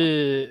acho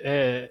que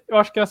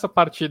essa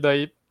partida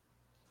aí,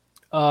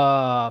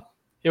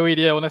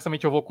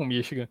 honestamente, eu vou com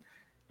Michigan.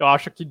 Eu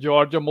acho que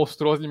Georgia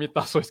mostrou as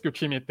limitações que o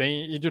time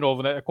tem, e de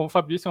novo, né, como o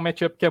Fábio disse, é um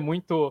matchup que é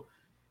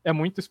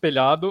muito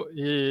espelhado,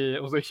 e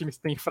os dois times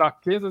têm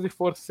fraquezas e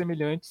forças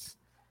semelhantes,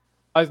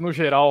 mas no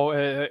geral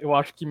eu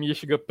acho que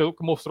Michigan, pelo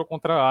que mostrou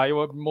contra a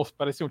Iowa,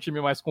 parecia um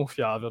time mais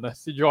confiável, né?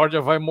 Se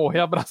Georgia vai morrer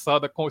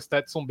abraçada com o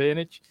Stetson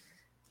Bennett,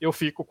 eu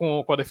fico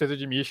com a defesa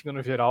de Michigan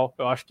no geral.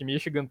 Eu acho que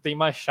Michigan tem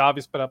mais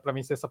chaves para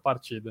vencer essa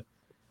partida.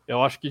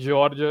 Eu acho que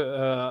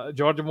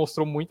Georgia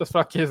mostrou muitas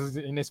fraquezas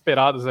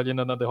inesperadas ali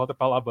na derrota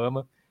para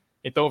Alabama,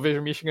 Então eu vejo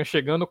o Michigan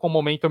chegando com um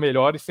momento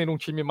melhor e sendo um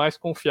time mais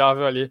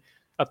confiável ali.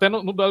 Até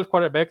no duelo de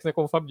quarterbacks, né,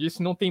 como o Fábio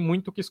disse, não tem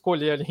muito o que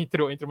escolher ali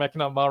entre o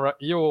McNamara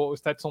e o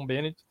Stetson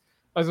Bennett,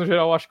 mas no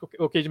geral eu acho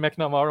que o Cade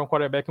McNamara é um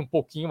quarterback um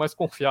pouquinho mais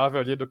confiável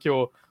ali do que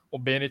o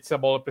Bennett, se a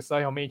bola precisar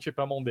realmente ir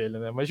para a mão dele,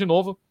 né? Mas de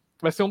novo,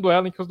 vai ser um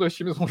duelo em que os dois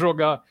times vão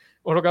jogar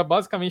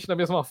basicamente da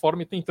mesma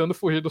forma e tentando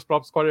fugir dos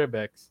próprios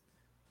quarterbacks.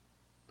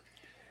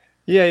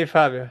 E aí,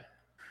 Fábio?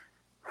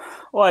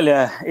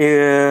 Olha,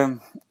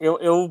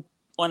 eu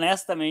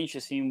honestamente,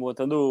 assim,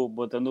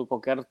 botando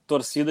qualquer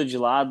torcida de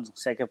lado,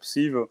 se é que é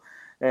possível,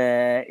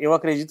 eu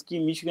acredito que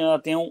Michigan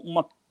tem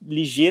uma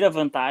ligeira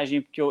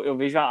vantagem, porque eu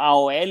vejo a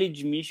OL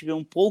de Michigan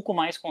um pouco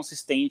mais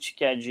consistente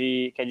que a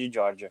de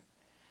Georgia.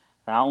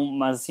 Tá?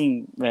 Mas,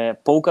 assim,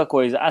 pouca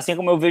coisa. Assim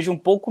como eu vejo um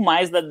pouco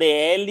mais da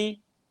DL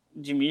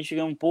de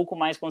Michigan, um pouco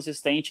mais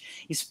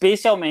consistente,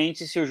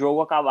 especialmente se o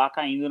jogo acabar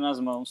caindo nas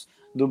mãos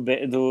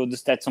do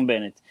Stetson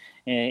Bennett.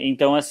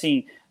 Então,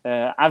 assim,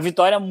 a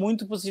vitória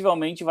muito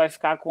possivelmente vai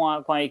ficar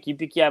com a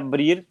equipe que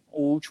abrir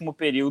o último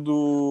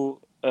período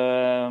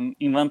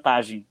em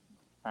vantagem.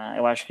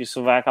 Eu acho que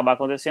isso vai acabar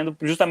acontecendo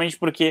justamente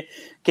porque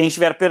quem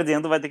estiver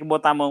perdendo vai ter que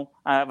botar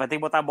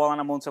a bola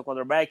na mão do seu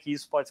quarterback, e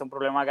isso pode ser um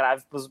problema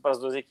grave para as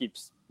duas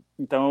equipes.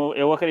 Então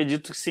eu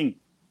acredito que sim,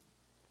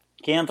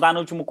 quem entrar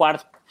no último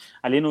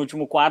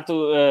quarto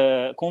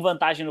com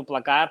vantagem no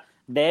placar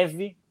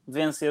deve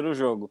vencer o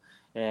jogo.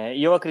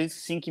 E eu acredito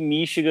sim que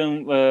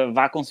Michigan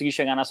vai conseguir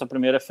chegar na sua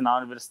primeira final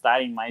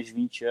universitária em mais de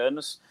 20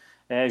 anos,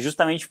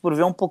 justamente por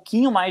ver um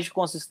pouquinho mais de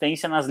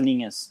consistência nas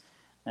linhas.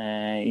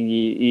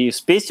 E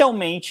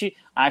especialmente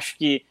acho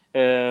que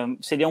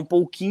seria um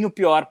pouquinho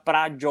pior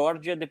para a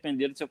Georgia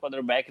depender do seu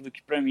quarterback do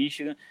que para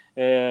Michigan.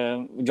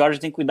 O Georgia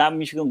tem que cuidar,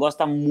 Michigan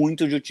gosta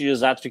muito de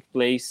utilizar trick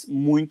plays,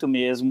 muito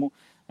mesmo.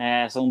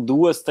 São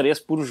 2, 3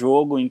 por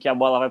jogo em que a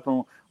bola vai para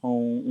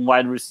um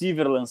wide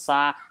receiver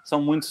lançar,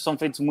 são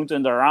feitos muito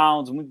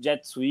end-arounds, muito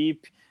jet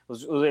sweep,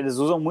 eles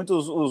usam muito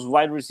os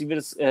wide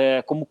receivers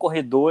como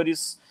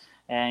corredores.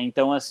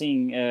 Então,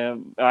 assim,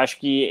 eu acho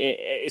que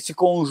esse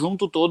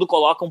conjunto todo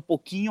coloca um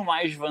pouquinho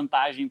mais de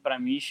vantagem para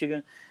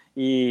Michigan,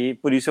 e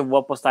por isso eu vou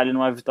apostar ali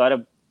numa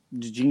vitória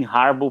de Jim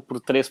Harbaugh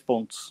por 3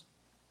 pontos.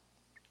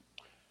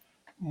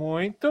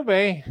 Muito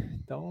bem.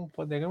 Então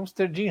poderíamos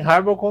ter Jim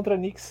Harbaugh contra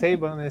Nick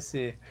Saban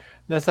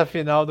nessa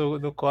final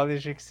do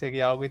college, que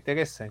seria algo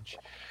interessante.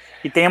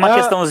 E tem uma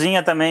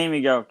questãozinha também,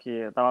 Miguel, que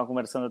eu estava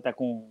conversando até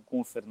com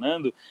o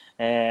Fernando.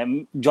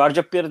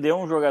 Georgia perdeu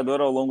um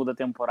jogador ao longo da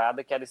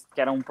temporada que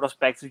era um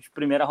prospecto de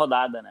primeira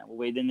rodada, né?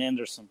 O Aiden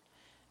Anderson.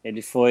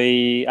 Ele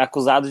foi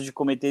acusado de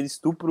cometer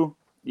estupro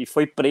e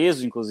foi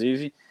preso,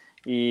 inclusive,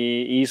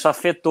 e isso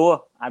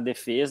afetou a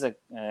defesa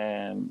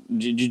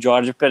de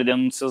Georgia,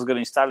 perdendo um dos seus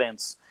grandes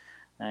talentos.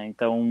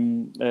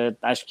 Então,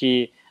 acho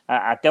que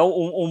até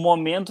o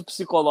momento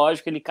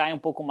psicológico ele cai um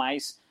pouco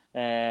mais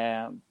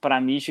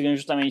para Michigan,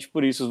 justamente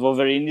por isso. Os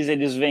Wolverines,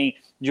 eles vêm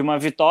de uma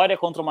vitória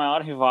contra o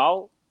maior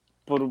rival,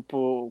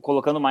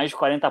 colocando mais de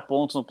 40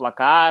 pontos no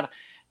placar,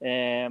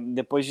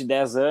 depois de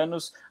 10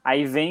 anos,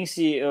 aí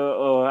vence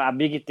a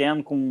Big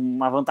Ten com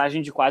uma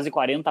vantagem de quase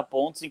 40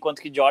 pontos,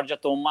 enquanto que Georgia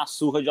toma uma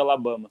surra de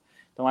Alabama.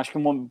 Então acho que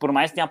por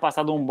mais que tenha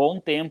passado um bom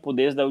tempo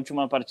desde a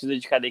última partida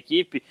de cada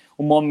equipe,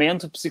 o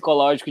momento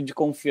psicológico de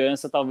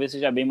confiança talvez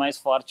seja bem mais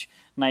forte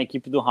na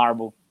equipe do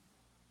Harbaugh.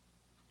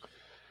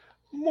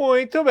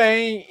 Muito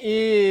bem,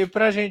 e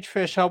para a gente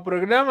fechar o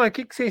programa, o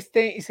que vocês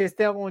têm? Vocês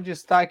têm algum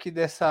destaque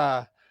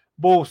dessa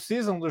bowl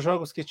season, dos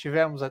jogos que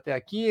tivemos até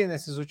aqui,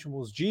 nesses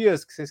últimos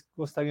dias, que vocês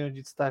gostariam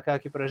de destacar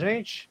aqui para a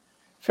gente?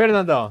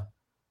 Fernandão.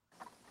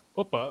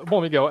 Opa, bom,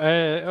 Miguel,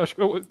 acho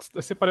que eu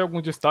separei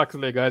alguns destaques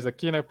legais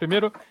aqui, né?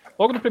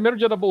 Logo no primeiro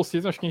dia da bowl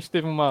season, acho que a gente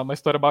teve uma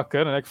história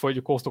bacana, né? Que foi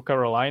de Coastal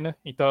Carolina.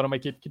 Então era uma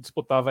equipe que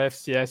disputava a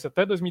FCS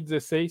até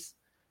 2016,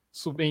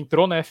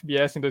 entrou na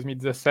FBS em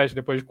 2017,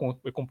 depois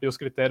de cumprir os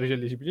critérios de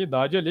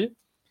elegibilidade ali.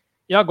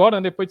 E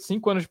agora, depois de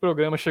 5 anos de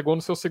programa, chegou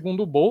no seu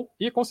segundo bowl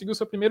e conseguiu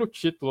seu primeiro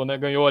título, né?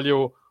 Ganhou ali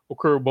o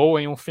Cure Bowl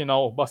em um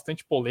final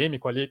bastante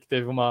polêmico ali, que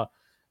teve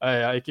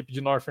a equipe de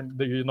Northern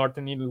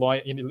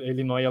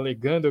Illinois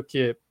alegando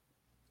que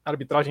a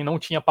arbitragem não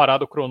tinha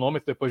parado o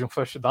cronômetro depois de um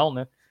first down,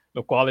 né?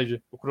 No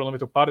college, o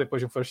cronômetro para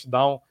depois de um first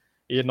down,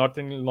 e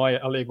Northern Illinois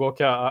alegou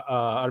que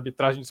a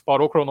arbitragem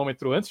disparou o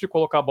cronômetro antes de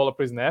colocar a bola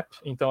para o snap,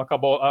 então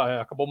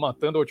acabou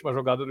matando a última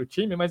jogada do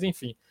time, mas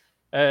enfim.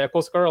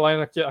 Coastal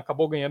Carolina que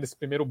acabou ganhando esse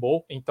primeiro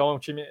bowl, então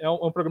é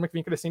um programa que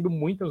vem crescendo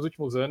muito nos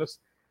últimos anos.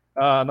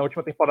 Na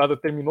última temporada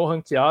terminou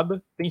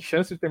ranqueada, tem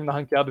chance de terminar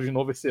ranqueado de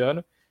novo esse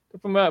ano.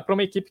 Então, para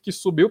uma equipe que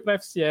subiu para a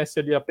FCS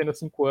ali há apenas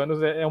 5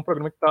 anos, é um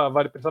programa que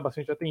vale prestar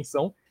bastante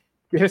atenção,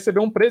 que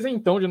recebeu um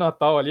presentão de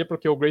Natal ali,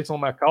 porque o Grayson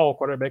McCall, o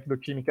quarterback do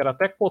time, que era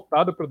até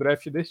cotado para o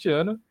draft deste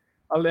ano,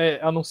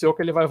 anunciou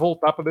que ele vai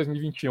voltar para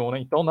 2021, né?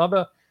 Então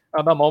nada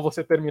mal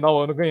você terminar o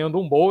ano ganhando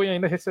um bowl e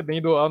ainda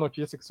recebendo a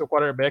notícia que seu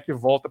quarterback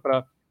volta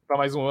para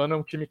mais um ano. É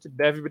um time que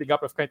deve brigar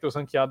para ficar entre os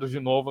ranqueados de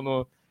novo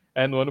no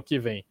ano que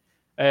vem.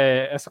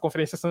 Essa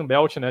conferência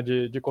Sunbelt, né,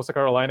 de Coastal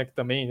Carolina, que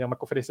também é uma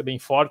conferência bem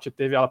forte,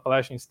 teve a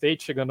Appalachian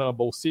State chegando na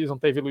bowl season,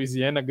 teve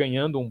Louisiana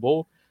ganhando um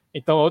bowl,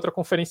 Então é outra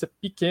conferência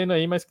pequena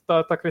aí, mas que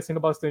tá crescendo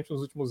bastante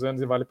nos últimos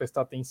anos e vale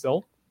prestar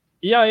atenção.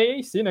 E a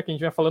AAC, né, que a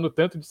gente vem falando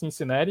tanto de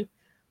Cincinnati,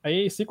 a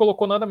AAC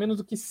colocou nada menos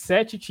do que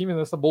 7 times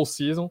nessa bowl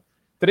season.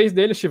 3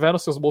 deles tiveram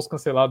seus bowls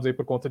cancelados aí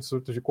por conta de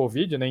surtos de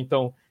Covid, né?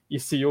 Então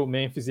ECU,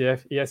 Memphis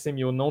e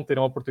SMU não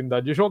terão a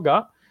oportunidade de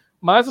jogar.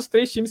 Mas os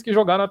 3 times que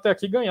jogaram até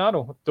aqui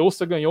ganharam.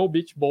 Tulsa ganhou o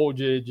Beach Bowl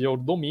de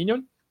Old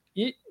Dominion.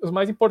 E os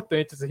mais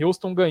importantes,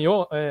 Houston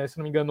ganhou, se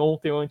não me engano,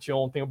 ontem ou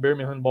anteontem, o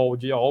Birmingham Bowl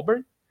de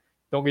Auburn.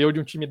 Então ganhou de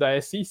um time da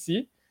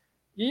SEC.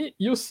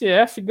 E o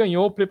CF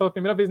ganhou, pela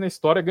primeira vez na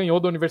história, ganhou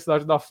da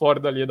Universidade da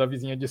Flórida, ali, da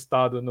vizinha de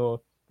estado,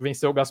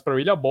 venceu o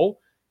Gasparilla Bowl.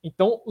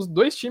 Então, os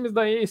 2 times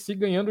da AAC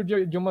ganhando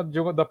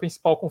da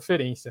principal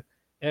conferência.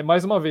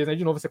 Mais uma vez, né,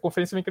 de novo, essa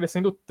conferência vem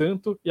crescendo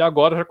tanto e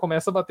agora já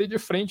começa a bater de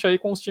frente aí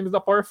com os times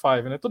da Power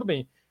 5, né? Tudo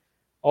bem,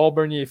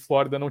 Auburn e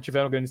Flórida não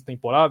tiveram grandes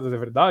temporadas, é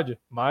verdade,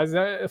 mas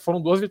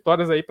foram 2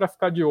 vitórias aí para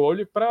ficar de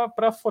olho e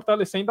para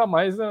fortalecer ainda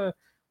mais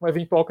uma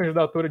eventual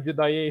candidatura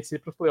da AAC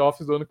para os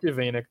playoffs do ano que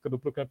vem, né? Do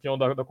campeão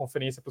da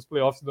conferência para os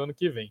playoffs do ano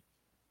que vem.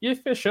 E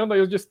fechando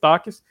aí os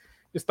destaques,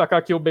 destacar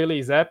aqui o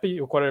Bailey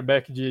Zappi, o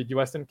quarterback de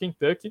Western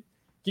Kentucky,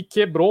 que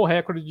quebrou o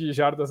recorde de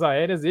jardas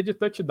aéreas e de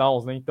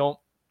touchdowns, né? Então,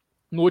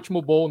 no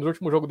último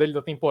jogo dele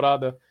da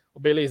temporada, o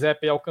Bailey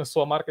Zappi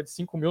alcançou a marca de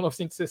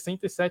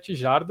 5.967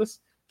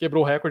 jardas,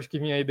 quebrou o recorde que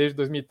vinha aí desde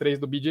 2003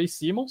 do B.J.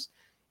 Simmons,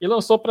 e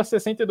lançou para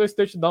 62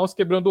 touchdowns,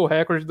 quebrando o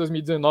recorde de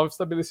 2019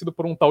 estabelecido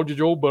por um tal de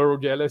Joe Burrow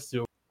de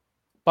LSU.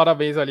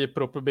 Parabéns ali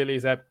pro Bailey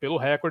Zappi pelo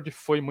recorde,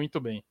 foi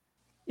muito bem.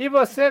 E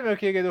você, meu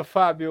querido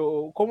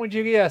Fábio, como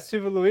diria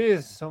Silvio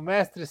Luiz, o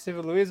mestre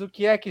Silvio Luiz, o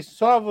que é que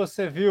só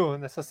você viu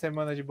nessa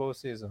semana de bowl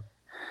season?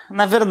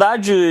 Na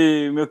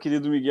verdade, meu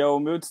querido Miguel, o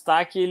meu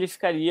destaque ele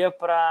ficaria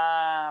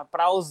para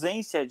a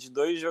ausência de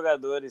 2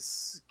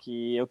 jogadores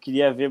que eu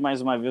queria ver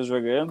mais uma vez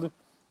jogando.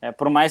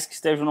 Por mais que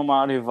estejam no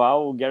maior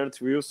rival, o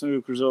Garrett Wilson e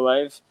o Cruz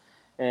Olave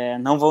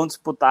não vão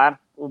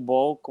disputar o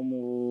bowl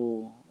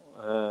com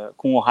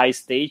o Ohio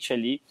State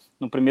ali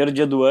no primeiro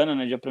dia do ano,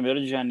 né, dia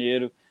 1º de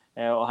janeiro.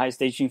 O Ohio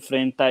State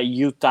enfrenta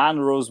Utah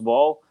no Rose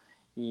Bowl.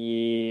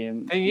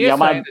 Tem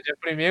isso ainda, dia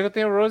 1º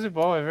tem o Rose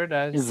Bowl, é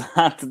verdade.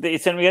 Exato,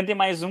 se não me engano tem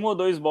mais 1 ou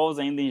 2 bowls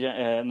ainda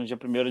no dia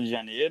 1º de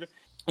janeiro.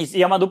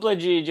 E é uma dupla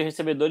de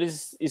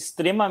recebedores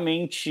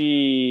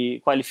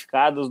extremamente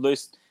qualificados, os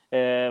 2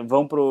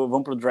 vão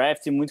pro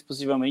draft e muito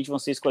possivelmente vão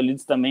ser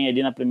escolhidos também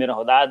ali na primeira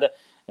rodada.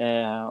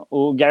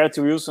 O Garrett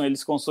Wilson ele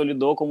se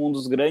consolidou como um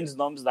dos grandes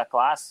nomes da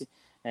classe,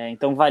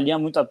 então valia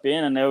muito a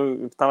pena, né?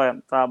 Eu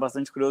tava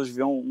bastante curioso de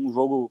ver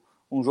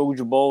um jogo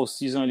de bowl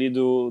season ali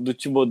do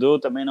Thibodeau,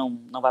 também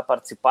não vai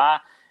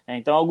participar.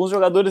 Então alguns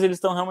jogadores eles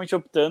estão realmente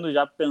optando,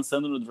 já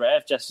pensando no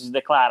draft, já se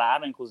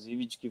declararam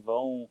inclusive de que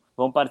vão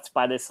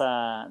participar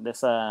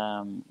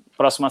dessa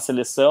próxima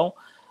seleção.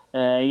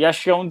 E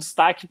acho que é um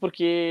destaque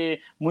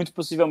porque muito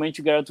possivelmente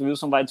o Garrett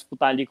Wilson vai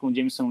disputar ali com o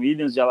Jameson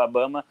Williams de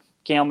Alabama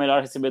quem é o melhor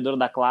recebedor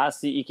da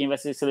classe e quem vai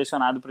ser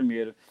selecionado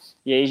primeiro.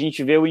 E aí a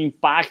gente vê o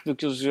impacto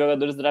que os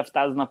jogadores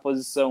draftados na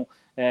posição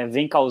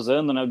vem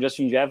causando, né? O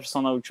Justin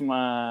Jefferson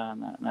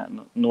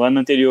no ano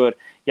anterior,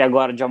 e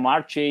agora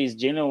Jamar Chase,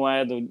 Jalen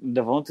Waddle,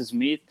 Devonta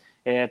Smith,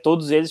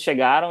 todos eles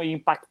chegaram e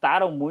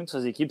impactaram muito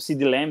as equipes,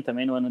 CeeDee Lamb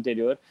também no ano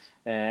anterior,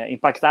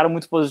 impactaram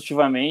muito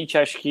positivamente.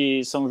 Acho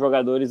que são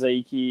jogadores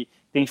aí que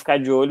tem que ficar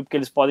de olho, porque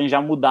eles podem já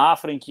mudar a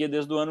franquia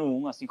desde o ano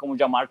 1, assim como o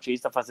Jamar Chase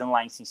está fazendo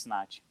lá em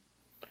Cincinnati.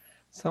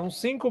 São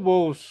 5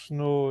 bowls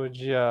no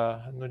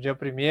dia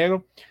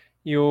 1º,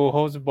 e o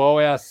Rose Bowl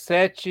é às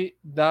 7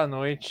 da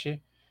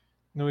noite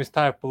no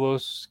Star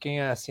Plus. Quem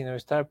assina o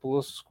Star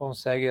Plus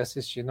consegue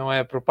assistir. Não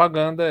é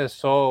propaganda, é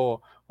só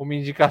uma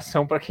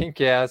indicação para quem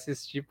quer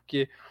assistir,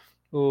 porque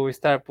o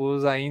Star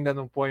Plus ainda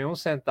não põe 1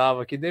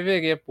 centavo aqui,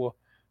 deveria pôr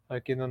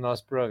aqui no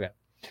nosso programa.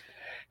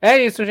 É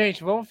isso,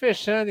 gente. Vamos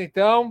fechando,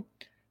 então.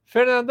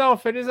 Fernandão,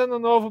 feliz ano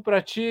novo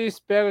para ti.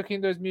 Espero que em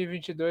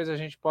 2022 a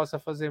gente possa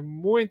fazer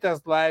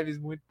muitas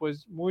lives,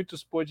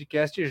 muitos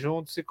podcasts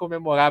juntos e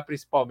comemorar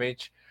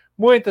principalmente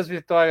muitas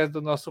vitórias do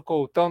nosso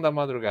Coltão da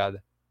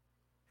Madrugada.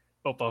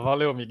 Opa,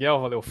 valeu Miguel,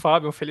 valeu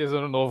Fábio, um feliz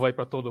ano novo aí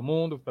para todo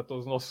mundo, para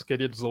todos os nossos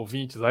queridos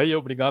ouvintes aí,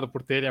 obrigado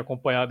por terem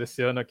acompanhado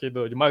esse ano aqui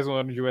de mais um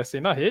ano de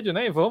USA na rede,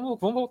 né, e vamos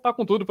voltar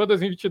com tudo para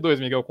 2022,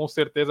 Miguel, com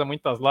certeza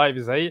muitas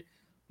lives aí,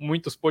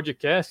 muitos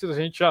podcasts, a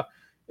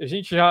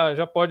gente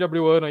já pode abrir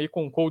o ano aí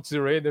com Colts e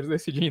Raiders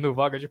decidindo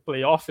vaga de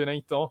playoff, né,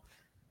 então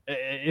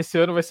esse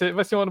ano vai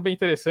ser um ano bem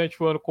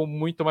interessante, um ano com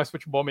muito mais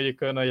futebol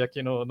americano aí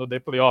aqui no The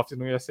Playoffs,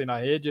 no USA na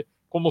rede,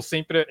 como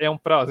sempre é um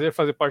prazer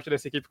fazer parte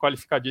dessa equipe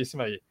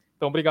qualificadíssima aí.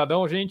 Então,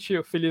 brigadão,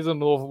 gente. Feliz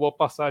ano novo, boa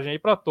passagem aí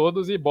para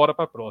todos e bora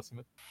para a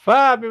próxima.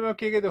 Fábio, meu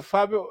querido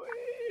Fábio,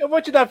 eu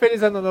vou te dar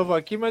feliz ano novo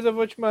aqui, mas eu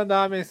vou te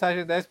mandar uma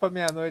mensagem 10 para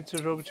meia-noite se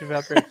o jogo estiver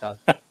apertado.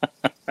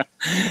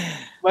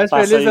 Mas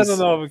feliz ano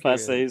novo, querido.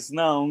 Faça isso.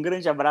 Não, um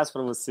grande abraço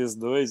para vocês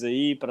dois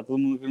aí, para todo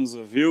mundo que nos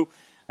ouviu.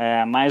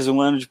 Mais um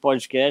ano de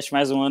podcast,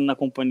 mais um ano na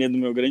companhia do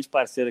meu grande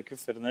parceiro aqui, o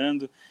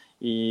Fernando.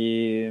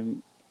 E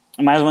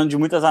mais um ano de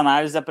muitas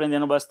análises,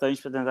 aprendendo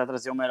bastante para tentar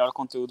trazer o melhor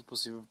conteúdo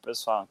possível para o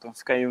pessoal. Então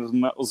fica aí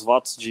os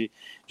votos de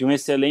um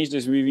excelente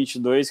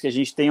 2022, que a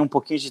gente tenha um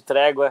pouquinho de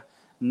trégua,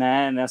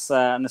 né,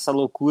 nessa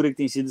loucura que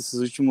tem sido esses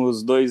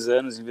últimos 2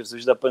 anos, em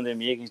virtude da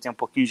pandemia, que a gente tem um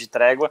pouquinho de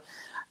trégua,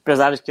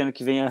 apesar de que ano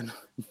que vem é ano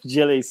de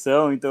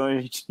eleição, então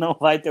a gente não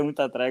vai ter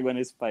muita trégua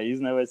nesse país,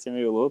 né, vai ser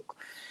meio louco.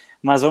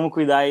 Mas vamos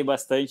cuidar aí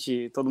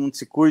bastante, todo mundo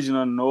se cuide no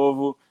ano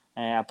novo,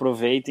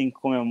 aproveitem,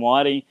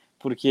 comemorem,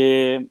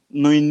 porque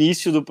no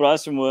início do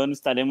próximo ano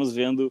estaremos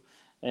vendo,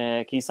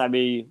 quem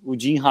sabe, o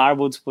Jim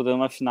Harbaugh disputando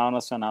uma final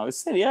nacional.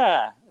 Isso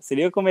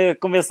seria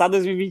começar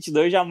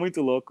 2022 já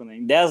muito louco, né?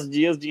 Em 10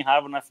 dias, Jim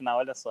Harbaugh na final,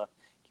 olha só,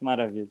 que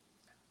maravilha.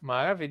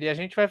 Maravilha, e a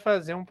gente vai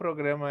fazer um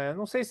programa,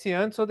 não sei se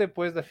antes ou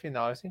depois da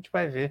final, isso a gente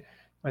vai ver,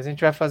 mas a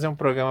gente vai fazer um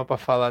programa para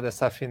falar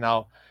dessa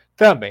final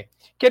também.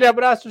 Aquele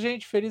abraço,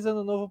 gente, feliz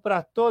ano novo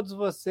para todos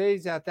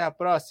vocês e até a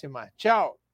próxima. Tchau!